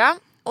i första.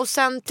 Och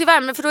sen till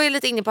värmen, för då är jag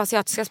lite inne på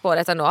asiatiska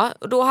spåret ändå.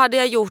 Och då hade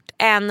jag gjort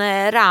en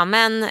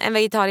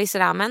vegetarisk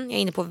ramen. Jag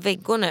är inne på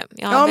veggo nu.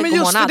 Men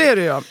just det är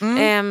det ja.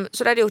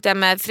 Så då hade jag gjort det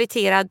med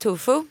friterad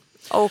tofu.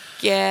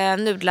 Och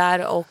nudlar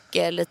och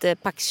lite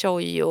pak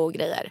choi och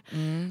grejer.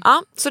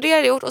 Ja, så det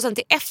hade jag gjort. Och sen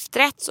till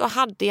efterrätt så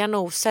hade jag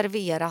nog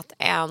serverat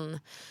en...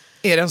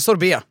 Är det en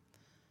sorbet?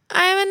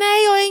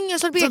 Nej, jag är ingen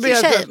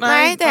sorbet-tjej.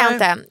 Nej, det är jag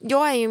inte.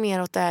 Jag är ju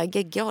mer åt det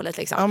geggiga hållet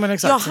liksom. Ja, men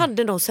exakt. Jag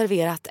hade nog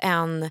serverat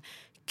en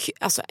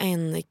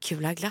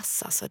kula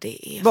glass. Alltså,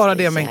 det är bara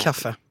det med en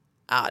kaffe.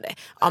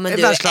 Ja, men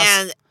du,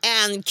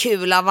 en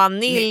kula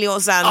vanilj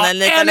och sen en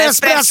liten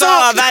espresso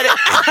över.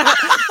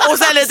 Och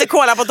sen lite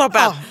cola på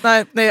toppen.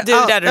 Nej, det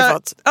har du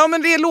fått. Ja,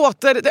 men det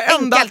låter... Det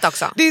enda, enkelt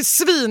också. Det är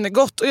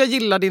svingott och jag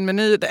gillar din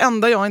meny. Det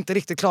enda jag inte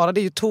riktigt klarar,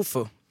 det är ju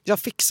tofu. Jag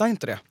fixar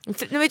inte det.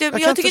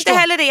 Jag tycker inte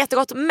heller det är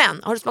jättegott.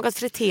 Men har du smakat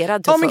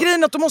friterad tofu? Ja, men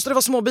grejen är att då måste det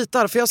vara små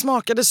bitar. För jag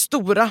smakade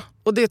stora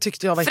och det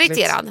tyckte jag var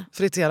äckligt.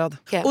 Friterad.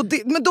 Okay. Och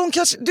men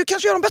du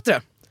kanske gör dem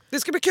bättre. Det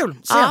ska bli kul.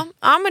 Ja,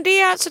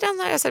 men så den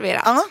har jag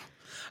serverat.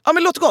 Ja,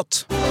 men låt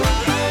gott.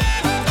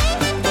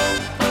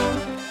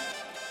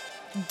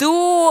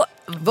 Då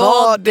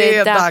var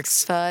det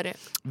dags för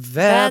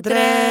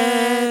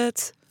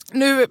vädret.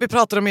 Nu vi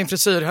pratar om min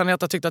frisyr.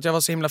 Henrietta tyckte att jag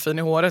var så himla fin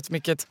i håret,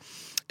 vilket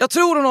jag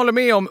tror hon håller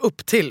med om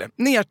upp till.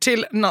 Ner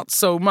till not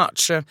so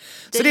much. Det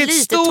så är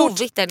lite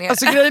tovigt där nere.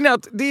 Alltså grejen är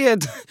att det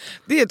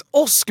är ett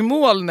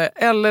åskmoln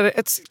eller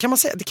ett, kan man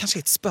säga, det kanske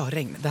är ett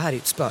spörregn. Det här är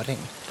ett spörregn.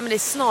 Men det är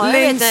snarare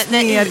längst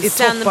ner i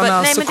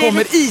topparna så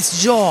kommer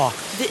is. Ja,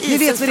 det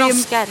är isen som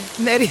froskar.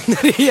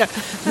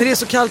 När det är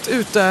så kallt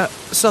ute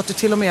så att du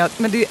till och med,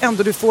 men det är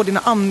ändå du får dina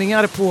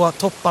andningar på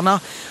topparna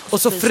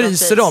och så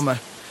fryser de.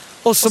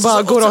 Och så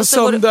bara går de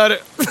sönder.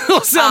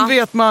 Och sen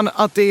vet man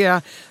att det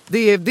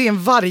är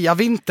en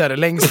vargavinter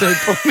längst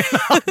ut på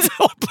mina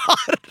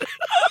toppar.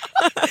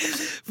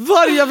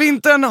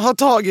 Vargavintern har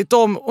tagit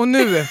dem och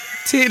nu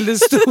till det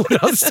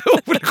stora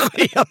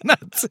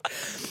solskenet.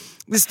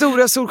 Det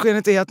stora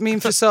solskenet är att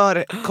min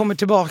frisör kommer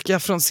tillbaka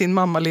från sin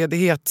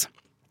mammaledighet.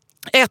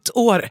 1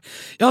 år.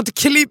 Jag har inte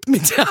klippt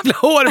mitt jävla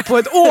hår på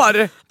 1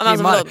 år.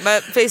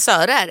 Men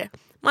frisörer,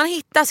 man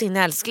hittar sin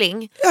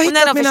älskling. Jag har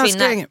hittat min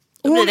försvinner. älskling.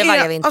 Då blir det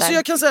varje vinter. Alltså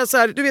jag kan säga så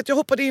här, du vet jag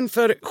hoppade in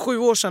för 7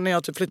 år sedan när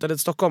jag typ flyttade till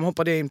Stockholm,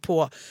 hoppade jag in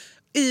på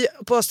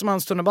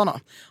Östermalms tunnelbana.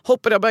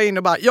 Hoppade jag bara in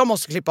och bara, jag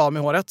måste klippa av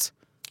mig håret.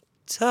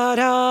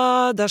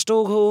 Tada, där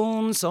stod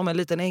hon som en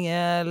liten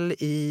ängel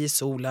i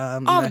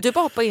solen. Du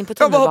bara hoppade in på Jag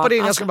tunnelbanan. bara hoppade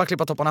in, jag skulle bara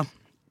klippa topparna.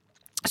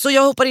 Så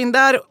jag hoppade in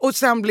där och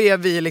sen blev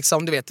vi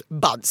liksom, du vet,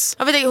 buds.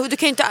 Ja, men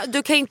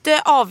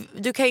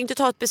du kan ju inte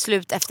ta ett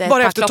beslut efter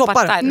bara ett efter par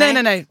toppar.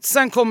 där. Nej.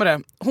 Sen kommer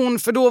det.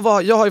 För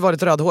då jag har ju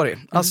varit rödhårig.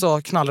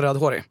 Alltså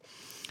knallrödhårig.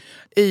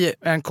 I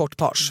en kort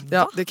page.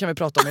 Ja, det kan vi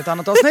prata om i ett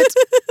annat avsnitt.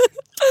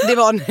 Det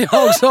var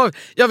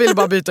jag ville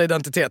bara byta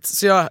identitet.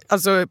 Så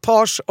alltså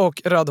page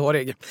och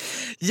rödhårig.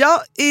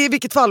 Ja, i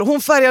vilket fall.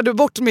 Hon färgade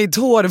bort mitt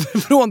hår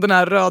från den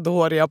här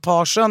rödhåriga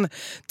pagen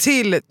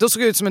till, då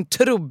såg jag ut som en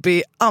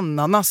trubbig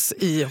ananas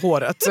i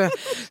håret.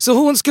 Så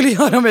hon skulle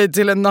göra mig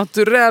till en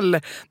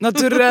naturell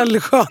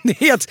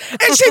skönhet.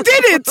 And she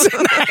did it!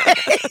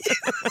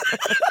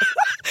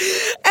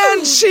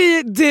 And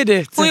she did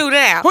it. Hon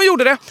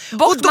gjorde det.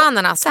 Bort med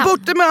ananasen.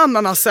 Bort med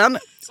ananasen.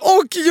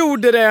 Och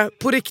gjorde det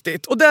på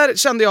riktigt. Och där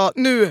kände jag,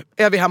 nu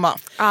är vi hemma.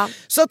 Ja.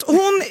 Så att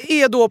hon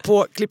är då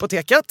på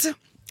Klippoteket.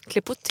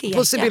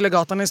 På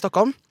Sibyllegatan i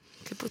Stockholm.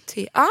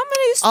 Ja,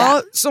 men just det.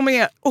 Ja, som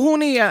är, och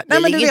hon är...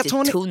 Nej, men du vet,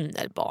 hon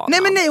tunnelbana.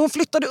 Nej, hon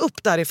flyttade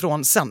upp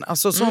därifrån sen.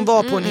 Alltså, så hon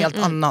var på en helt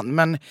annan.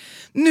 Men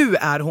nu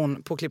är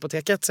hon på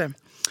Klippoteket.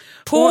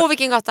 På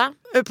vilken gata?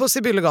 På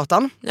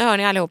Sibyllegatan. Nu hör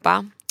ni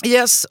allihopa.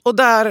 Yes, och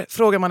där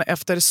frågar man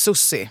efter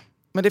Susie.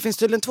 Men det finns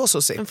tydligen 2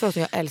 Susie. Men förlåt,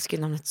 jag älskar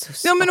namnet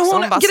Susie. Ja, men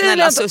hon bara,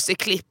 snälla Susie,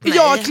 klipp mig.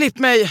 Ja, klipp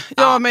mig.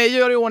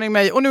 Gör i ordning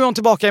mig. Och nu är hon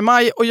tillbaka i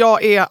maj och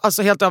jag är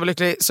alltså helt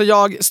överlycklig. Så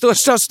jag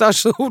största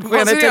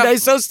solskenet till dig,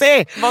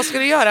 Susie. Vad ska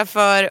du göra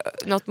för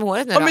något med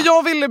håret nu då? Ja, men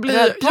jag ville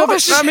bli...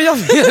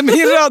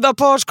 min röda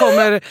page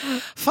kommer...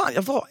 Fan,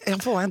 jag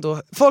var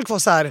ändå... Folk var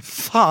så här,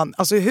 fan,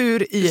 alltså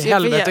hur i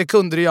helvete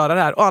kunde du göra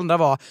det här? Och andra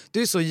var,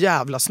 du är så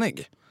jävla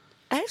snygg.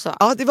 Är det så?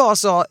 Ja, det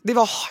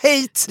var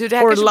hate det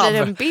här or love.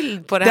 blir en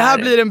bild på det här. här.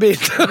 Det här blir en bild.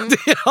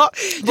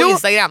 På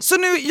Instagram. Så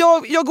nu,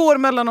 jag går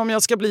mellan om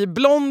jag ska bli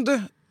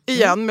blond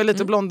igen med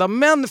lite blonda.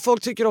 Men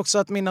folk tycker också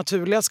att min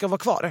naturliga ska vara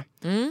kvar.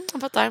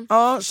 Jag fattar.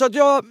 Ja, så att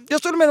jag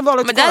står med en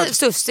valet. Men där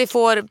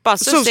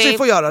Susie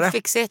får göra det.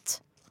 Fix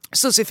it.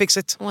 Susie fix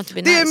it.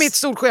 Det är mitt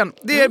solsken.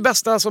 Det är det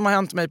bästa som har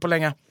hänt mig på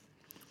länge.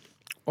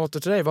 Åter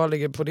till dig, vad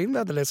ligger på din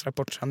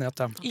väderleksrapport,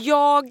 Henrietta?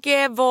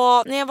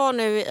 När jag var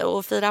nu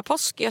och firade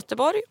påsk i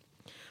Göteborg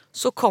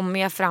så kom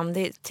jag fram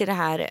till det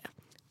här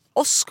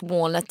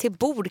åskmolnet till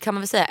bord, kan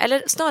man väl säga.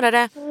 Eller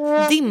snarare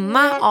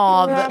dimma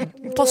av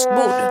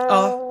påskbord.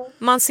 Ja.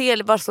 Man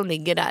ser vad som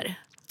ligger där.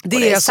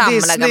 Det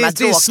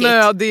är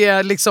snö, det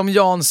är liksom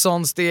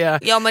Janssons, det är...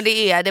 Ja, men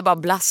det är bara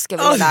blask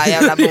över det där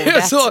jävla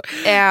bordet. Så,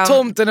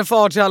 tomten är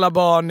far till alla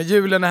barn,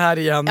 julen är här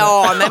igen.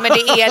 Ja, men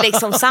det är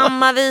liksom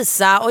samma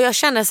visa. Och jag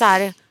känner så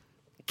här,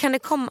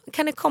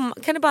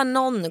 kan det bara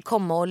någon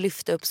komma och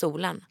lyfta upp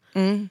solen?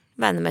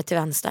 Vänder mig till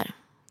vänster.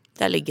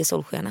 Där ligger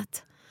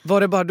solskenet.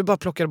 Var det bara, du bara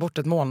plockade bort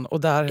ett moln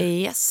och där...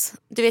 Yes.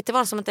 Du vet, det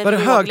var som att det var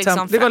hög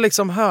liksom det var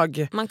liksom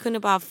hög. Man kunde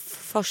bara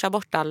forsa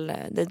bort all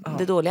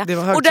det dåliga. Det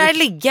var och där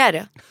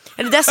ligger...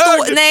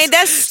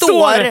 Där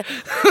står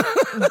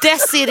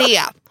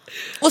Desiree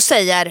och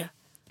säger: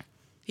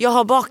 jag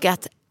har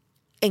bakat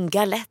en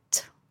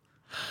galett.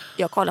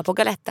 Jag kollar på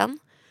galetten.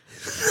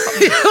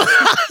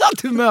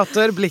 Du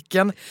möter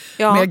blicken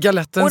med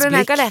galettens och den här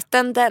blick.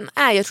 galetten,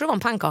 jag tror det var en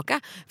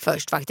pannkaka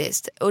först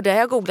faktiskt. Och det har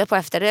jag googlat på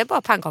efter, det är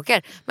bara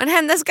pannkakor. Men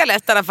hennes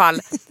galett i alla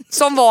fall,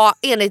 som var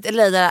enligt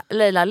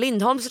Leila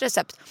Lindholms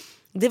recept,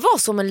 det var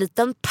som en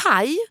liten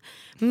paj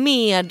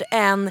med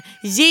en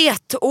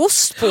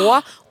getost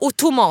på och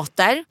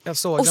tomater. Jag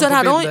såg och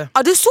den på bild.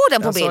 Ja, du såg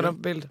den på bild.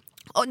 bild.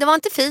 Och det var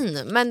inte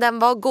fin, men den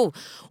var god.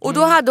 Och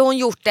då hade hon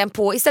gjort den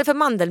på, istället för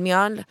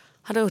mandelmjöl,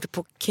 hade hon gjort det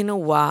på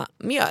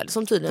quinoa-mjöl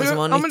som tydligen som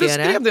var nyttigare. Men du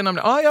skrev det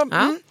nämligen.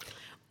 Ja.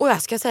 Och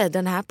jag ska säga,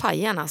 den här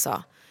pajen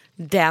alltså,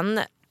 den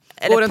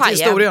eller Går den till pajen.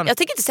 historien? Jag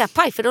tänker inte säga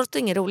paj för det låter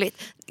inget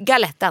roligt.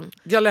 Galetten.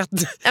 Galett.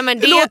 Ja, men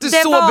det låter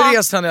det så var...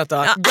 berest,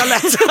 Henrietta. Ja.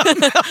 Galett.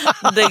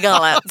 The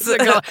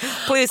galette.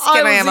 Please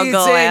can I have a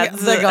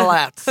galette? The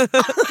galett.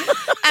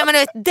 Nej, men du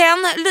vet,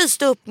 den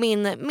lyste upp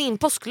min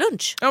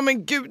påsklunch. Ja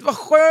men gud vad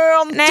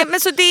skönt. Nej men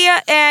så det,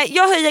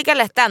 jag höjer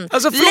galetten.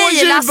 Alltså, från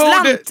Leilas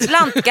julbord-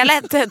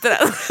 lantgalett heter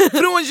den.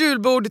 Från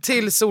julbord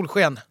till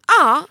solsken.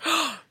 Ja.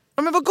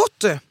 Ja men vad gott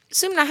du.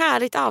 Så himla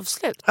härligt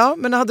avslut. Ja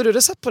men hade du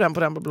recept på den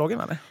på bloggen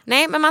eller?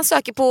 Nej men man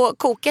söker på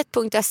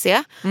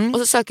koket.se och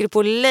så söker du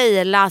på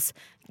Leilas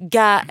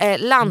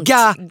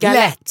lantliga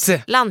galett.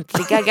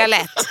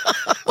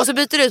 Och så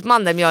byter du ut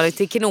mandelmjöl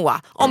till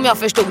quinoa. Om jag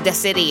förstod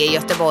Desiree i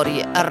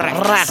Göteborg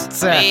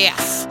rätt.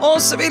 Yes.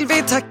 Och så vill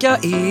vi tacka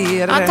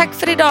er. Ja, tack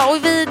för idag.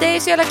 Och det är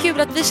så jävla kul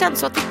att vi känns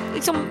så att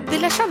vi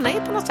lär känna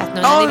er på något sätt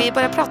nu när vi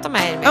börjar prata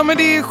med er. Ja men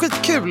det är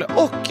skitkul.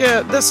 Och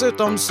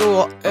dessutom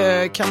så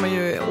kan man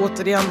ju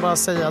återigen bara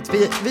säga att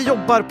vi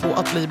jobbar på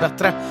att bli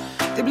bättre.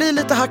 Det blir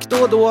lite hack då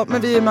och då,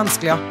 men vi är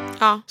mänskliga.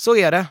 Ja. Så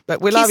är det. But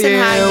we love Kissen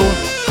you.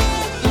 här.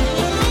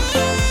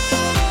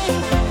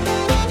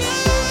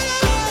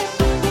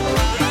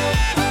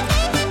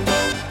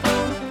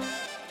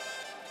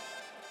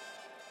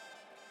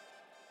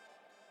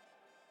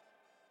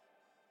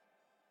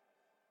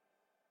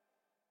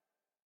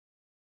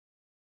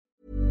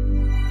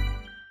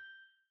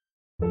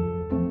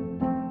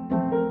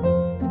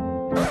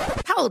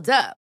 Hold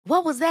up.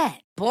 What was that?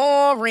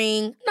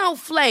 Boring. No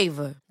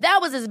flavor.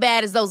 That was as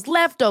bad as those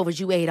leftovers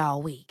you ate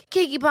all week.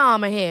 Keke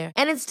Palmer here,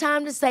 and it's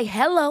time to say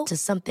hello to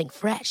something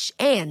fresh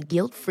and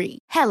guilt-free.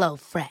 Hello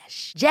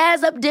Fresh.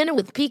 Jazz up dinner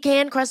with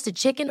pecan-crusted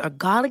chicken or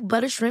garlic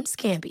butter shrimp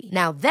scampi.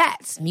 Now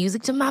that's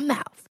music to my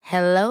mouth.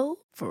 Hello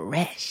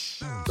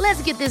Fresh.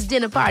 Let's get this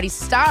dinner party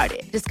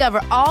started.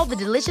 Discover all the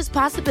delicious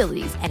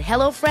possibilities at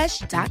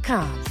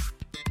hellofresh.com.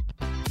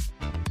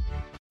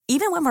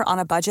 Even when we're on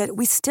a budget,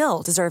 we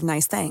still deserve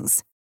nice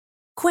things.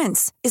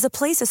 Quince is a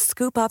place to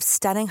scoop up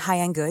stunning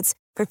high-end goods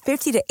for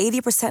 50 to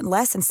 80%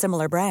 less than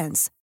similar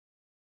brands.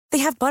 They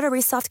have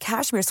buttery soft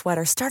cashmere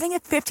sweaters starting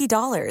at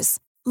 $50,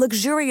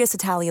 luxurious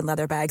Italian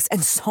leather bags,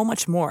 and so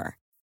much more.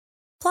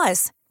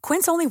 Plus,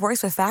 Quince only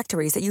works with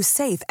factories that use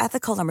safe,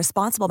 ethical, and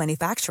responsible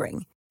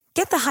manufacturing.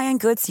 Get the high-end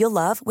goods you'll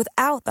love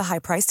without the high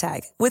price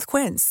tag with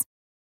Quince.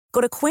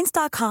 Go to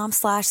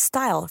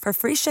quince.com/style for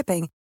free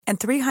shipping and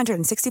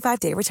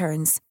 365-day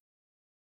returns.